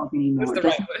fog anymore. It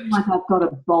doesn't feel like I've got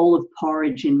a bowl of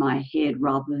porridge in my head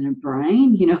rather than a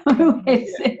brain,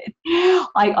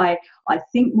 I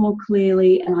think more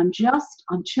clearly, and I'm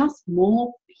just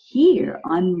more here.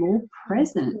 I'm more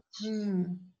present.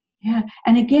 Yeah.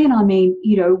 And again, I mean,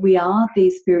 we are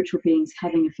these spiritual beings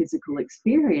having a physical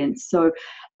experience. So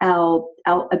our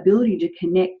ability to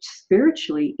connect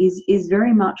spiritually is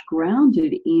very much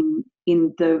grounded in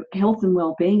the health and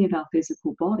well-being of our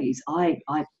physical bodies. I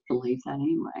believe that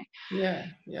anyway.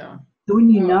 Yeah. So when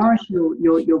you nourish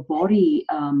your body,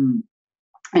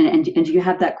 and you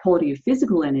have that quality of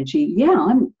physical energy,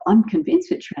 I'm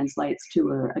convinced it translates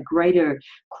to a greater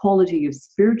quality of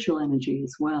spiritual energy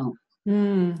as well.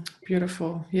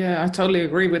 Beautiful. Yeah, I totally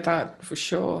agree with that for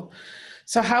sure.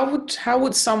 So how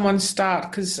would someone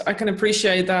start? Because I can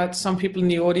appreciate that some people in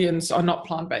the audience are not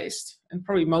plant-based, and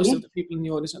probably most of the people in the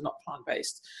audience are not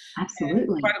plant-based. Absolutely.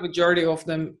 And quite a majority of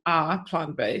them are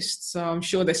plant-based. So I'm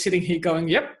sure they're sitting here going,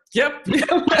 yep. Yeah,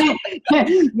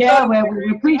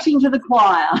 we're preaching to the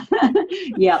choir.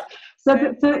 Yeah. So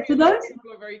for those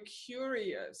people are very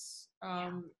curious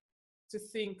to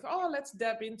think, let's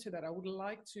dab into that. I would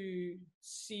like to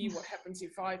see what happens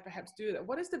if I perhaps do that.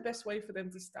 What is the best way for them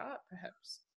to start,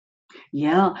 perhaps?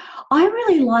 Yeah, I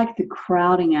really like the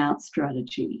crowding out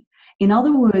strategy. In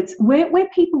other words, where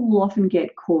people will often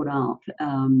get caught up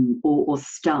or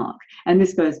stuck, and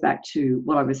this goes back to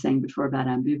what I was saying before about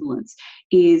ambivalence,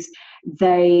 is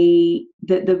the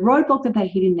roadblock that they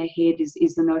hit in their head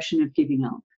is the notion of giving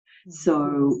up.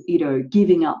 So,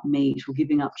 giving up meat or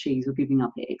giving up cheese or giving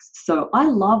up eggs. So I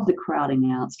love the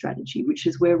crowding out strategy, which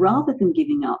is where rather than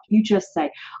giving up, you just say,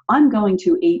 I'm going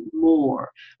to eat more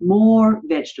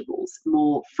vegetables,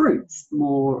 more fruits,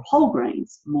 more whole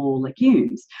grains, more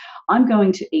legumes. I'm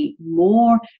going to eat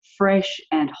more fresh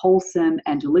and wholesome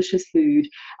and delicious foods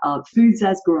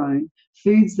as grown,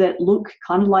 foods that look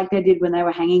kind of like they did when they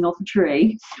were hanging off a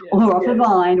tree or off a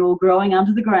vine or growing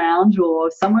under the ground or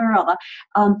somewhere or other.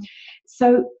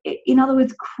 So in other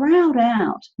words, crowd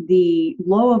out the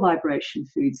lower vibration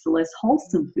foods, the less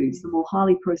wholesome foods, the more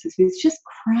highly processed foods, just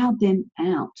crowd them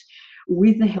out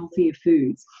with the healthier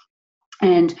foods.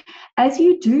 And as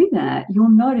you do that, you'll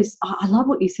notice, I love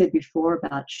what you said before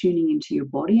about tuning into your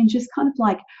body and just kind of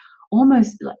like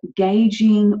almost like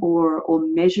gauging or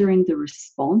measuring the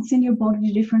response in your body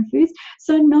to different foods.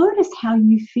 So notice how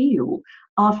you feel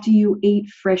after you eat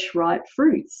fresh, ripe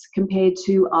fruits compared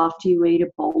to after you eat a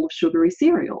bowl of sugary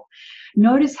cereal.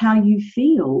 Notice how you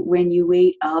feel when you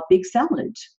eat a big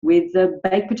salad with a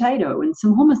baked potato and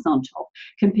some hummus on top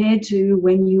compared to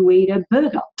when you eat a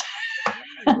burger.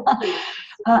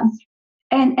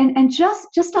 And just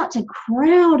start to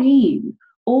crowd in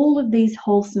all of these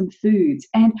wholesome foods.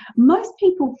 And most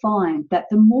people find that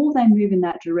the more they move in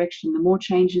that direction, the more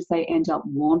changes they end up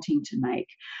wanting to make.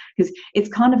 Because it's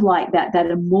kind of like that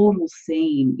immortal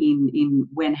scene in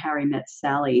When Harry Met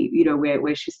Sally, you know,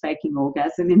 where she's faking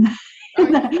orgasm in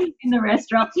the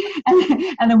restaurant,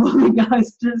 and the woman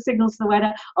goes to signals the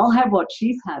waiter, I'll have what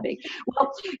she's having.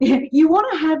 Well, you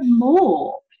want to have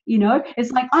more. You know,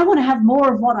 it's like, I want to have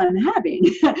more of what I'm having.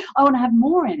 I want to have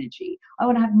more energy. I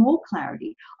want to have more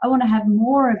clarity. I want to have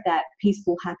more of that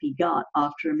peaceful, happy gut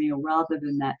after a meal, rather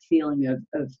than that feeling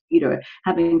of you know,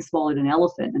 having swallowed an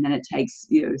elephant and then it takes,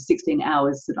 you know, 16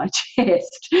 hours to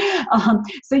digest.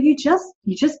 So you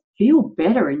just feel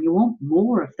better and you want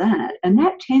more of that. And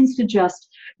that tends to just,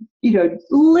 you know,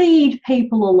 lead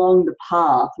people along the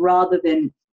path, rather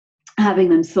than having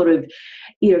them sort of,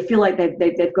 you know, feel like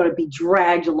they've got to be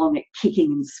dragged along it,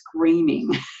 kicking and screaming.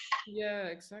 Yeah,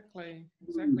 exactly.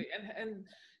 And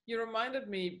you reminded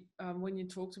me when you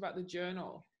talked about the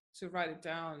journal, to write it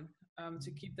down,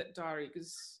 to keep that diary,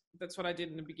 because that's what I did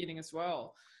in the beginning as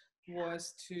well,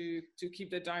 was to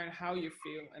keep that diary on how you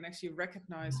feel, and actually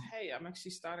recognize, hey, I'm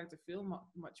actually starting to feel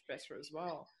much better as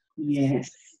well.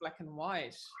 Yes. Black and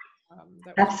white.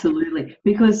 Absolutely,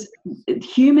 because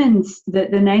humans, the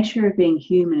nature of being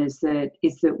human is that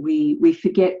we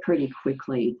forget pretty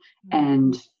quickly,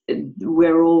 and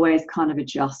we're always kind of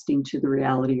adjusting to the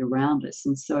reality around us.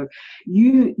 And so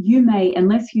you may,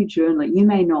 unless you journal it, you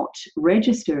may not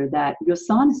register that your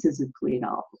sinuses have cleared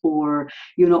up, or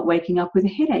you're not waking up with a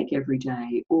headache every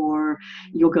day, or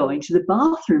you're going to the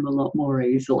bathroom a lot more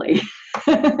easily.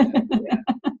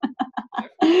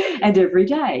 And every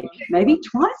day, maybe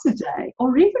twice a day,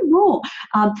 or even more.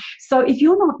 So if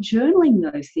you're not journaling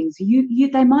those things,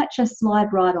 they might just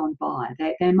slide right on by.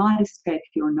 They might escape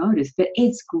your notice. But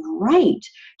it's great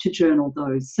to journal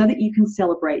those so that you can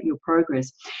celebrate your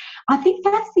progress. I think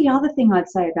that's the other thing I'd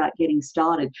say about getting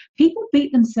started. People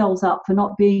beat themselves up for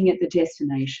not being at the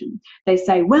destination. They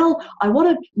say, well, I want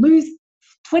to lose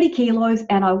 20 kilos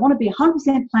and I want to be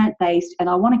 100% plant-based, and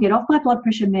I want to get off my blood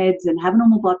pressure meds and have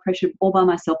normal blood pressure all by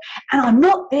myself, and I'm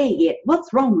not there yet.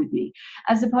 What's wrong with me?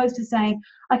 As opposed to saying,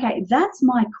 okay, that's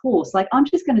my course. Like, I'm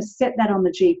just going to set that on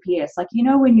the GPS. Like, you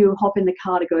know, when you hop in the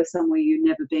car to go somewhere you've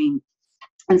never been,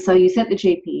 and so you set the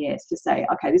GPS to say,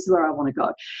 okay, this is where I want to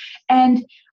go. And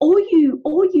all you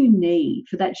need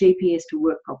for that GPS to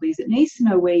work properly is it needs to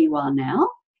know where you are now,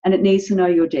 and it needs to know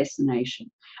your destination.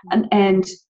 And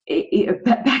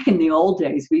back in the old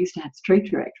days, we used to have street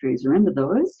directories. Remember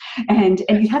those? And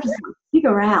you'd have to sort of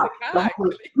figure out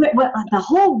the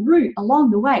whole route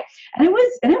along the way, and it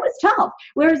was tough.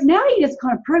 Whereas now you just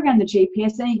kind of program the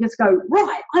GPS and you just go,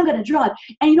 right, I'm going to drive,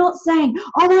 and you're not saying,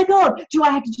 oh my God, do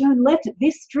I have to turn left at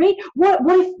this street? What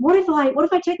if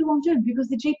I take the wrong turn? Because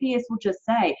the GPS will just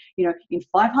say, you know, in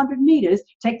 500 meters,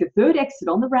 take the third exit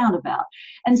on the roundabout.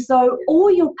 And so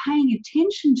all you're paying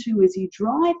attention to as you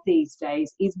drive these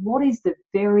days is what is the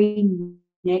very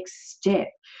next step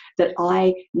that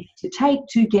I need to take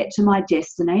to get to my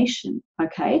destination,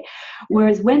 okay?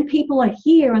 Whereas when people are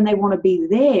here and they want to be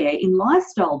there in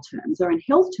lifestyle terms or in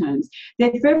health terms,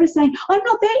 they're forever saying, I'm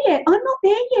not there yet,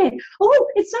 oh,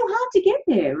 it's so hard to get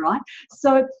there, right?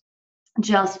 So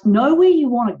just know where you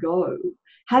want to go.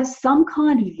 Have some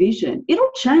kind of vision.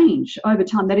 It'll change over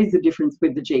time. That is the difference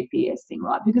with the GPS thing,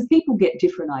 right? Because people get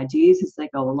different ideas as they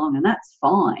go along, and that's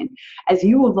fine. As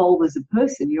you evolve as a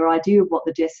person, your idea of what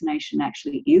the destination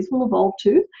actually is will evolve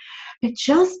too. But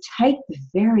just take the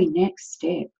very next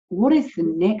step. What is the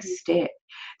next step?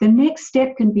 The next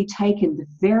step can be taken the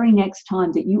very next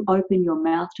time that you open your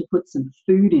mouth to put some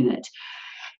food in it.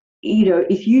 You know,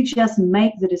 if you just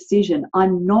make the decision,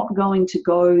 I'm not going to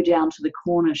go down to the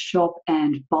corner shop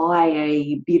and buy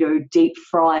a, you know, deep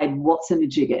fried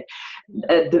what's-in-a-jigget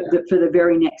for the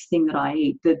very next thing that I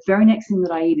eat. The very next thing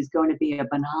that I eat is going to be a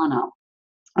banana,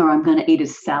 or I'm going to eat a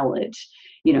salad,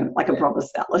 you know, like a proper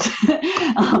salad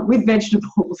with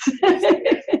vegetables.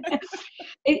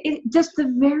 Just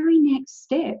the very next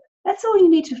step. That's all you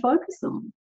need to focus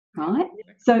on. Right?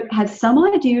 So have some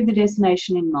idea of the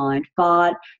destination in mind,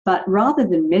 but rather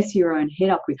than mess your own head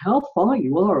up with how far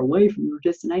you are away from your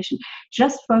destination,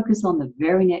 just focus on the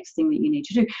very next thing that you need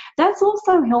to do. That's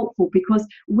also helpful, because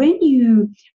when you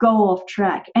go off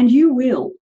track, and you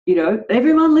will, you know,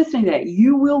 everyone listening there,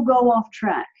 you will go off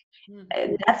track.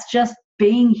 That's just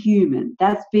being human.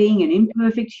 That's being an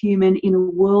imperfect human in a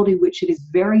world in which it is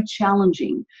very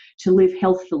challenging to live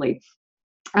healthfully.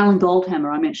 Alan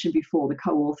Goldhammer, I mentioned before, the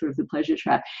co-author of The Pleasure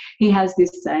Trap, he has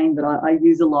this saying that I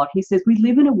use a lot. He says, we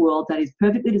live in a world that is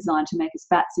perfectly designed to make us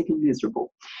fat, sick and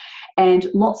miserable. And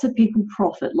lots of people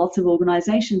profit, lots of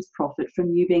organizations profit from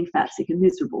you being fat, sick, and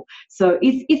miserable. So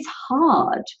it's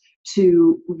hard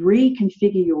to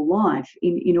reconfigure your life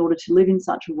in order to live in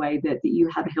such a way that you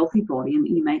have a healthy body and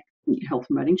that you make health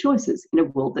promoting choices in a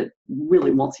world that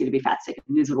really wants you to be fat, sick,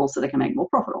 and miserable so they can make more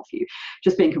profit off you.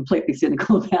 Just being completely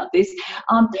cynical about this.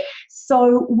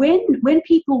 So when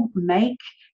people make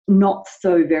not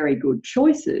so very good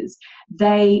choices,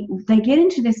 they get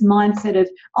into this mindset of,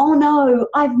 oh no,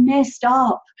 I've messed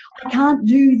up. I can't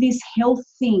do this health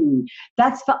thing.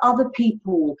 That's for other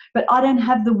people, but I don't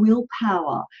have the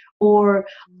willpower, or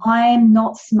I'm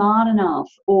not smart enough,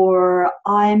 or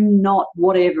I'm not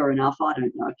whatever enough. I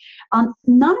don't know.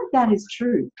 None of that is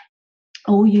true.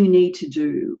 All you need to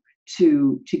do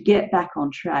to get back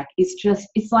on track is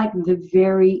it's like the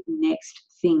very next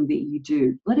thing that you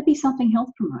do. Let it be something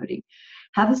health promoting.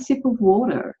 Have a sip of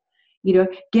water.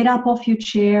 Get up off your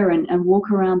chair and walk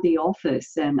around the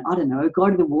office and, I don't know, go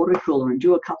to the water cooler and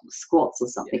do a couple of squats or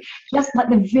something. Just like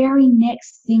the very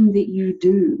next thing that you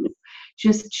do,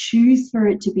 just choose for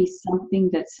it to be something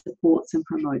that supports and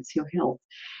promotes your health.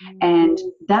 And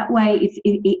that way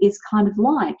it's kind of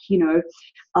like,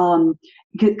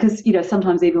 because,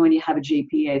 sometimes even when you have a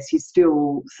GPS, you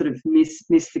still sort of miss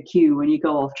the cue when you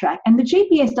go off track. And the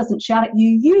GPS doesn't shout at you,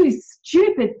 you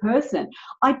stupid person,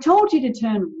 I told you to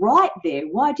turn right there.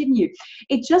 Why didn't you?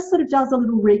 It just sort of does a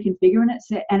little reconfigure,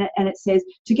 and it says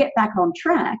to get back on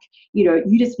track,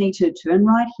 you just need to turn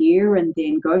right here and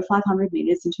then go 500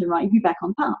 meters and turn right, you'll be back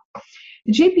on path.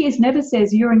 The GPS never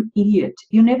says you're an idiot,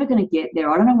 you're never going to get there,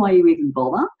 I don't know why you even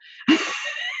bother.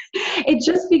 It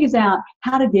just figures out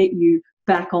how to get you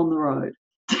back on the road.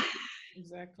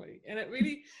 Exactly. And it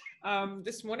really,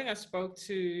 this morning I spoke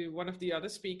to one of the other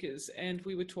speakers and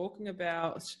we were talking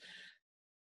about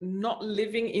not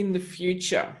living in the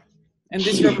future. And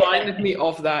this reminded me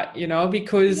of that,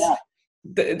 because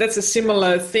that's a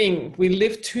similar thing. We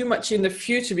live too much in the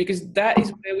future because that is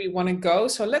where we want to go.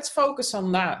 So let's focus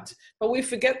on that. But we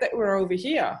forget that we're over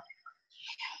here,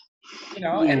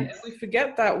 and we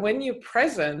forget that when you're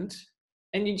present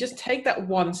and you just take that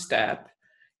one step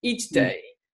each day,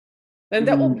 then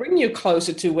that will bring you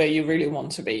closer to where you really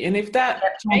want to be. And if that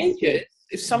changes,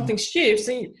 if something shifts,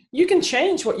 then you can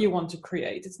change what you want to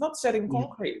create. It's not set in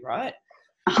concrete, right?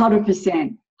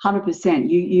 100%. 100%.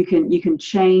 You can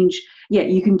change. Yeah,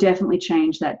 you can definitely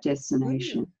change that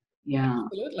destination. Yeah,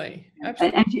 absolutely.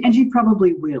 And you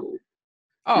probably will.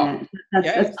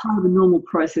 That's part of the normal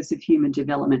process of human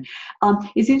development.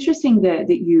 It's interesting that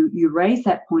you raise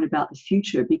that point about the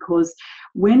future, because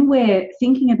when we're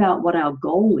thinking about what our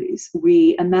goal is,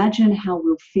 we imagine how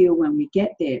we'll feel when we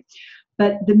get there.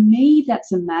 But the me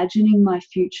that's imagining my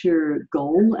future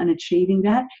goal and achieving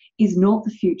that is not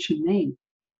the future me.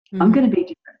 I'm going to be a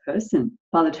different person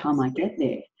by the time I get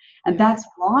there. And that's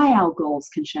why our goals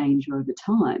can change over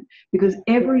time, because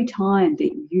every time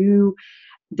that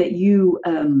you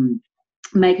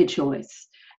make a choice,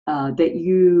 that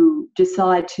you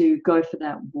decide to go for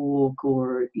that walk,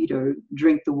 or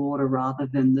drink the water rather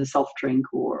than the soft drink,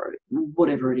 or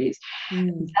whatever it is,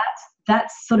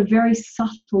 that's sort of very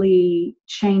subtly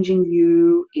changing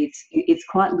you. It's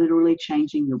quite literally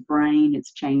changing your brain.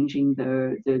 It's changing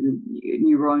the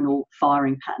neuronal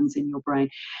firing patterns in your brain.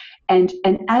 And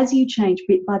as you change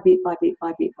bit by bit by bit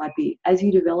by bit by bit, as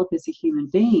you develop as a human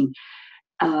being,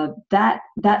 that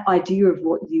idea of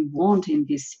what you want in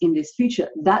this future,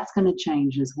 that's going to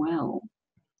change as well.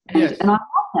 And I love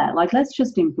that. Like, let's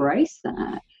just embrace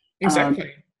that.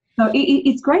 Exactly. So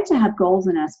it's great to have goals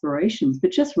and aspirations, but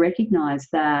just recognize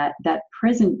that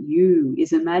present you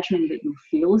is imagining that you'll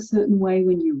feel a certain way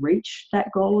when you reach that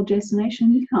goal or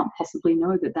destination. You can't possibly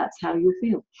know that that's how you'll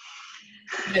feel.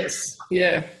 Yes.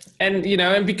 Yeah. And,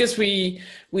 and because we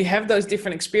have those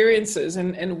different experiences,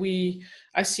 and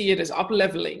I see it as up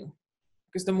leveling,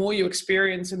 because the more you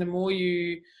experience and the more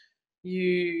you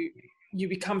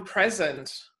become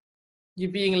present, you're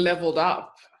being leveled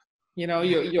up.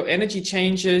 Your energy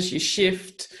changes, you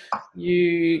shift,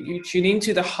 you tune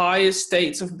into the highest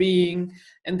states of being,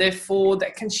 and therefore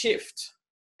that can shift.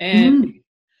 And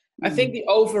I think the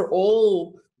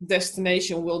overall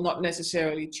destination will not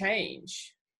necessarily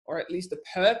change, or at least the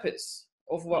purpose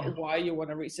of why you want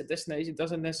to reach the destination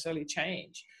doesn't necessarily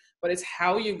change, but it's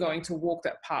how you're going to walk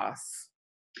that path.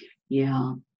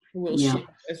 Will shift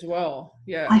as well.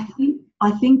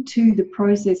 I think too, the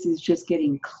process is just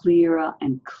getting clearer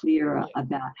and clearer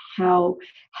about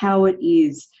how it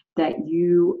is that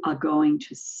you are going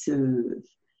to serve.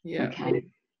 Okay.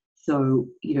 So,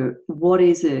 what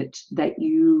is it that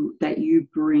you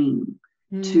bring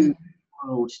to the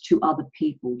world, to other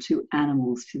people, to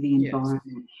animals, to the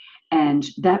environment? And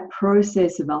that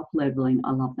process of up-leveling,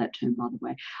 I love that term, by the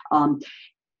way,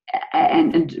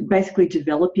 and basically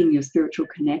developing your spiritual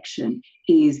connection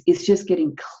is just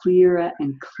getting clearer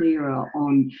and clearer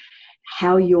on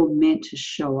how you're meant to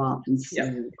show up and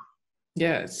serve.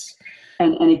 Yes.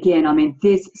 And again, I mean,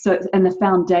 and the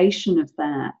foundation of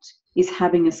that is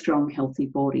having a strong, healthy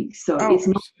body. So it's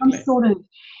not some sort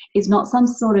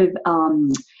of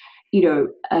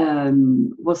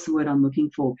what's the word I'm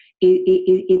looking for?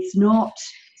 It's not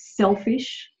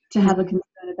selfish to have a concern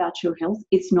about your health.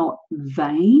 It's not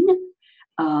vain.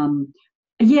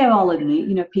 I'll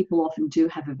admit, people often do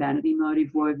have a vanity motive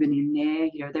woven in there.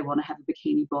 They want to have a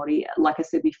bikini body. Like I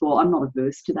said before, I'm not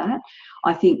averse to that.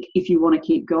 I think if you want to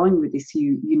keep going with this,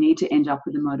 you need to end up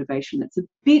with a motivation that's a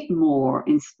bit more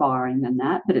inspiring than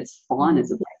that, but it's fine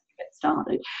as a way to get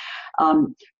started.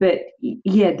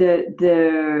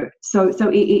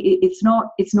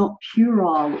 It's not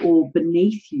puerile or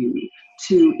beneath you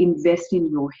to invest in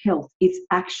your health. It's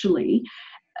actually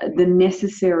the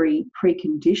necessary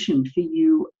precondition for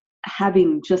you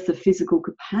having just the physical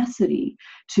capacity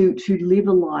to live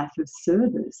a life of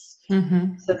service,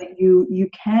 so that you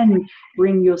can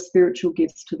bring your spiritual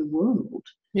gifts to the world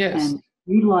and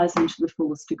utilize them to the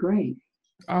fullest degree.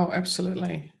 Oh,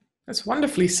 absolutely. That's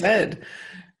wonderfully said.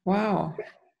 Wow.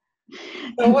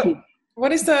 So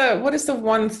what is the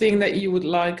one thing that you would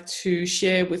like to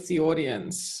share with the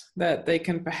audience that they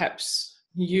can perhaps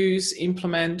use,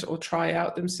 implement, or try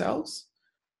out themselves?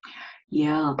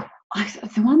 Yeah.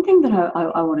 The one thing that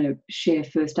I want to share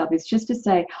first up is just to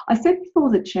say, I said before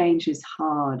that change is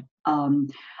hard.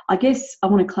 I guess I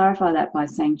want to clarify that by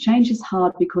saying change is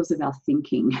hard because of our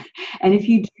thinking. And if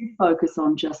you do focus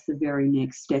on just the very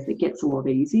next step, it gets a lot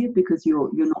easier because you're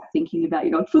not thinking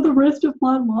about, for the rest of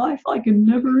my life, I can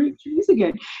never eat cheese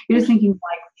again. You're just thinking,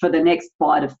 like, for the next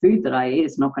bite of food that I eat,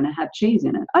 it's not going to have cheese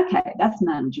in it. Okay, that's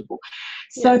manageable.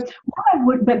 So what I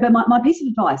would, but my piece of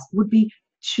advice would be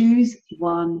choose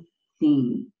one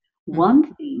thing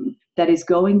that is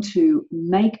going to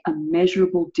make a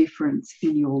measurable difference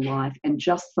in your life, and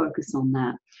just focus on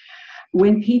that.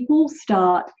 When people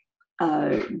start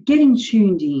getting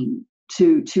tuned in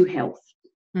to health,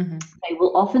 they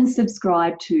will often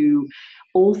subscribe to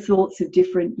all sorts of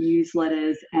different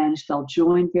newsletters, and they'll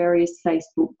join various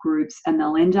Facebook groups, and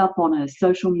they'll end up on a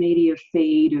social media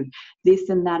feed of this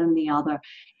and that and the other.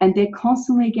 And they're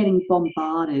constantly getting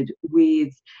bombarded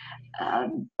with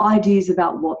ideas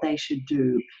about what they should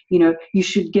do. You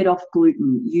should get off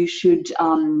gluten. You should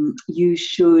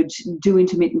do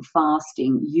intermittent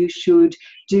fasting. You should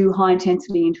do high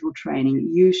intensity interval training.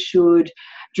 You should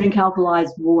drink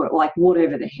alkalized water, like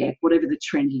whatever the heck, whatever the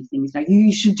trendy things are.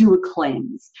 You should do a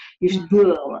cleanse. You should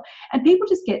and people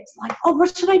just get like, oh,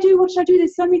 what should I do? What should I do?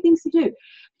 There's so many things to do.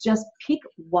 Just pick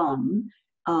one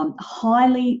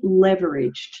highly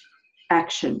leveraged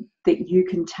action that you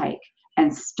can take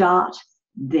and start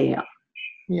there.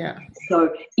 Yeah.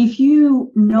 So if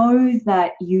you know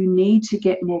that you need to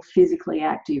get more physically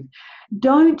active,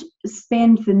 don't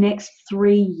spend the next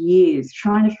 3 years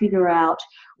trying to figure out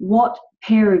what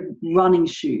pair of running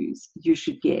shoes you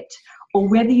should get, or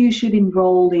whether you should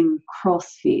enroll in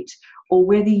CrossFit, or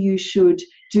whether you should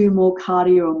do more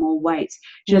cardio or more weights.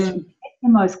 Just get the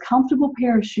most comfortable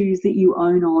pair of shoes that you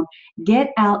own on,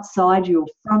 get outside your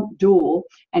front door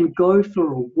and go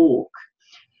for a walk.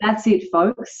 That's it,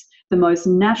 folks. The most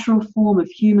natural form of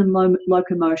human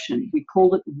locomotion. We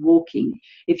call it walking.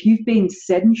 If you've been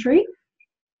sedentary,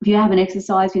 if you haven't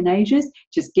exercised in ages,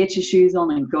 just get your shoes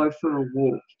on and go for a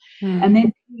walk. And then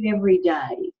do it every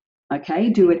day. Okay,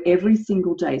 do it every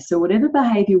single day. So whatever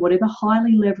behavior, whatever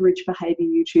highly leveraged behavior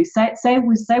you choose, say it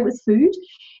was food.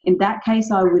 In that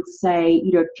case, I would say,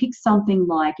 pick something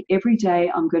like every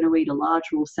day I'm going to eat a large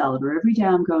raw salad, or every day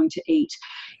I'm going to eat,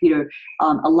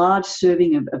 a large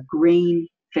serving of green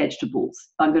vegetables.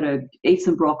 I'm going to eat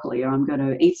some broccoli, or I'm going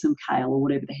to eat some kale, or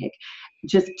whatever the heck.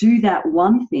 Just do that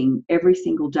one thing every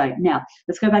single day. Now,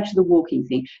 let's go back to the walking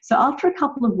thing. So after a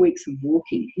couple of weeks of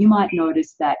walking, you might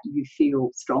notice that you feel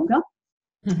stronger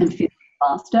and feel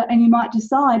faster, and you might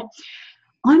decide,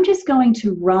 I'm just going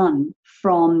to run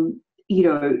from,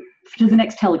 to the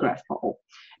next telegraph pole,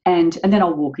 and then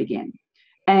I'll walk again.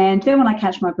 And then when I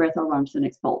catch my breath, I'll run to the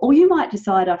next pole. Or you might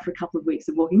decide after a couple of weeks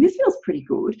of walking, this feels pretty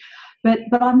good, but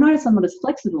I've noticed I'm not as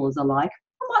flexible as I like.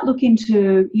 I might look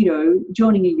into,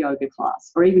 joining a yoga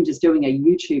class, or even just doing a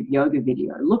YouTube yoga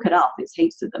video. Look it up. There's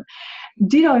heaps of them.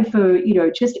 Ditto for,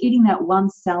 just eating that one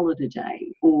salad a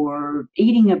day, or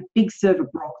eating a big serve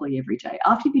of broccoli every day.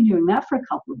 After you've been doing that for a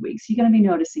couple of weeks, you're going to be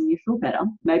noticing you feel better.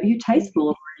 Maybe your taste will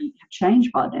already have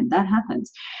changed by then. That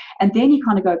happens. And then you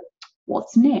kind of go,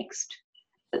 what's next?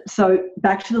 So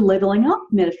back to the leveling up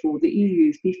metaphor that you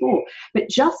used before, but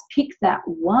just pick that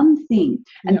one thing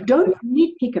and don't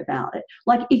nitpick about it.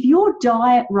 Like if your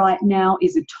diet right now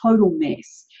is a total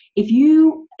mess, if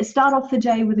you start off the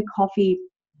day with a coffee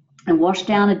and wash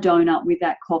down a donut with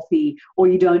that coffee, or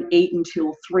you don't eat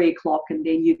until 3 o'clock and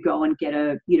then you go and get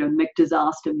a,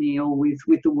 McDisaster meal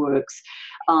with the works,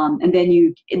 and then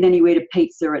you eat a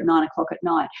pizza at 9 o'clock at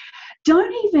night.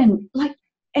 Don't even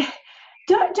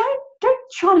don't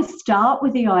try to start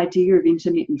with the idea of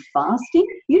intermittent fasting.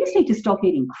 You just need to stop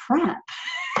eating crap.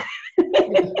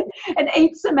 And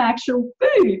eat some actual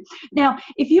food. Now,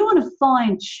 if you want to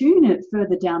fine-tune it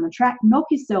further down the track, knock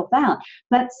yourself out,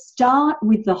 but start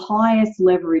with the highest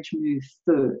leverage move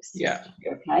first. Yeah.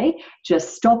 Okay?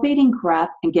 Just stop eating crap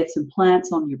and get some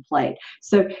plants on your plate.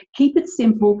 So keep it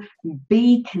simple.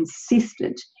 Be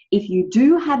consistent. If you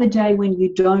do have a day when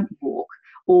you don't walk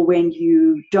or when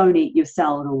you don't eat your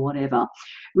salad or whatever,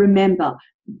 remember,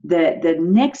 the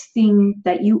next thing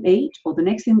that you eat or the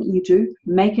next thing that you do,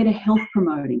 make it a health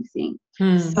promoting thing.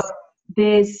 So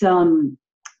there's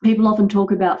people often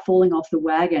talk about falling off the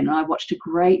wagon. I watched a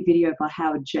great video by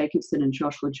Howard Jacobson and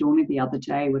Joshua Jorney the other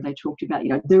day where they talked about,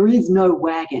 there is no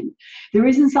wagon. There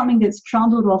isn't something that's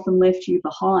trundled off and left you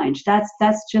behind. That's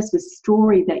just a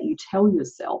story that you tell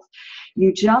yourself.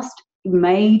 You just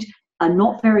made a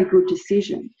not very good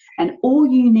decision. And all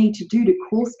you need to do to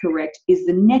course correct is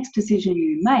the next decision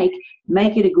you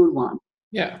make it a good one.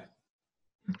 Yeah.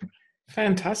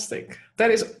 Fantastic.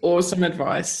 That is awesome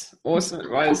advice. Awesome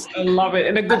advice. I love it.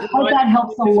 And a good I hope that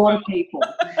helps a lot of people.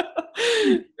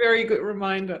 Very good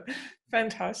reminder.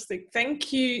 Fantastic.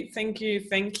 Thank you,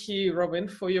 Robyn,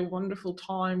 for your wonderful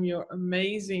time, your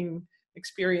amazing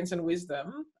experience and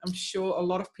wisdom. I'm sure a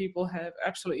lot of people have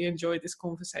absolutely enjoyed this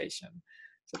conversation.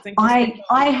 So thank you.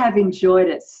 I have enjoyed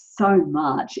it so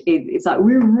much. It's like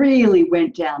we really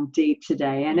went down deep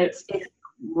today, and it's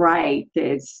great.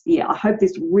 I hope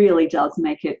this really does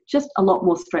make it just a lot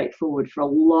more straightforward for a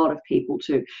lot of people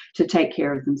to take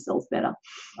care of themselves better.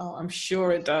 Oh, I'm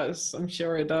sure it does.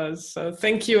 So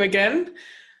thank you again.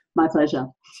 My pleasure.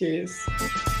 Cheers.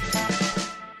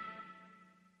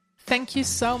 Thank you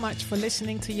so much for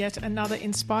listening to yet another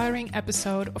inspiring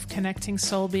episode of Connecting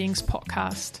Soul Beings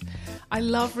podcast. I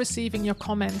love receiving your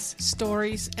comments,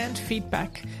 stories, and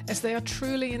feedback as they are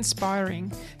truly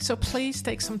inspiring. So please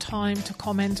take some time to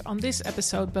comment on this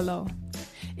episode below.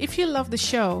 If you love the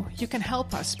show, you can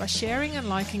help us by sharing and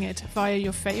liking it via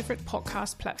your favorite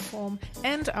podcast platform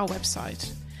and our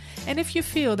website. And if you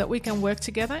feel that we can work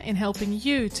together in helping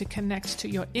you to connect to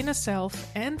your inner self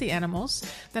and the animals,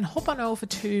 then hop on over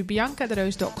to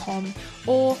biancaderoos.com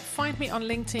or find me on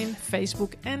LinkedIn,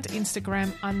 Facebook and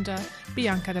Instagram under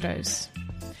Bianca de Roos.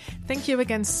 Thank you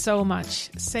again so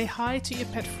much. Say hi to your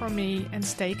pet from me and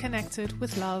stay connected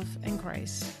with love and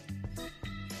grace.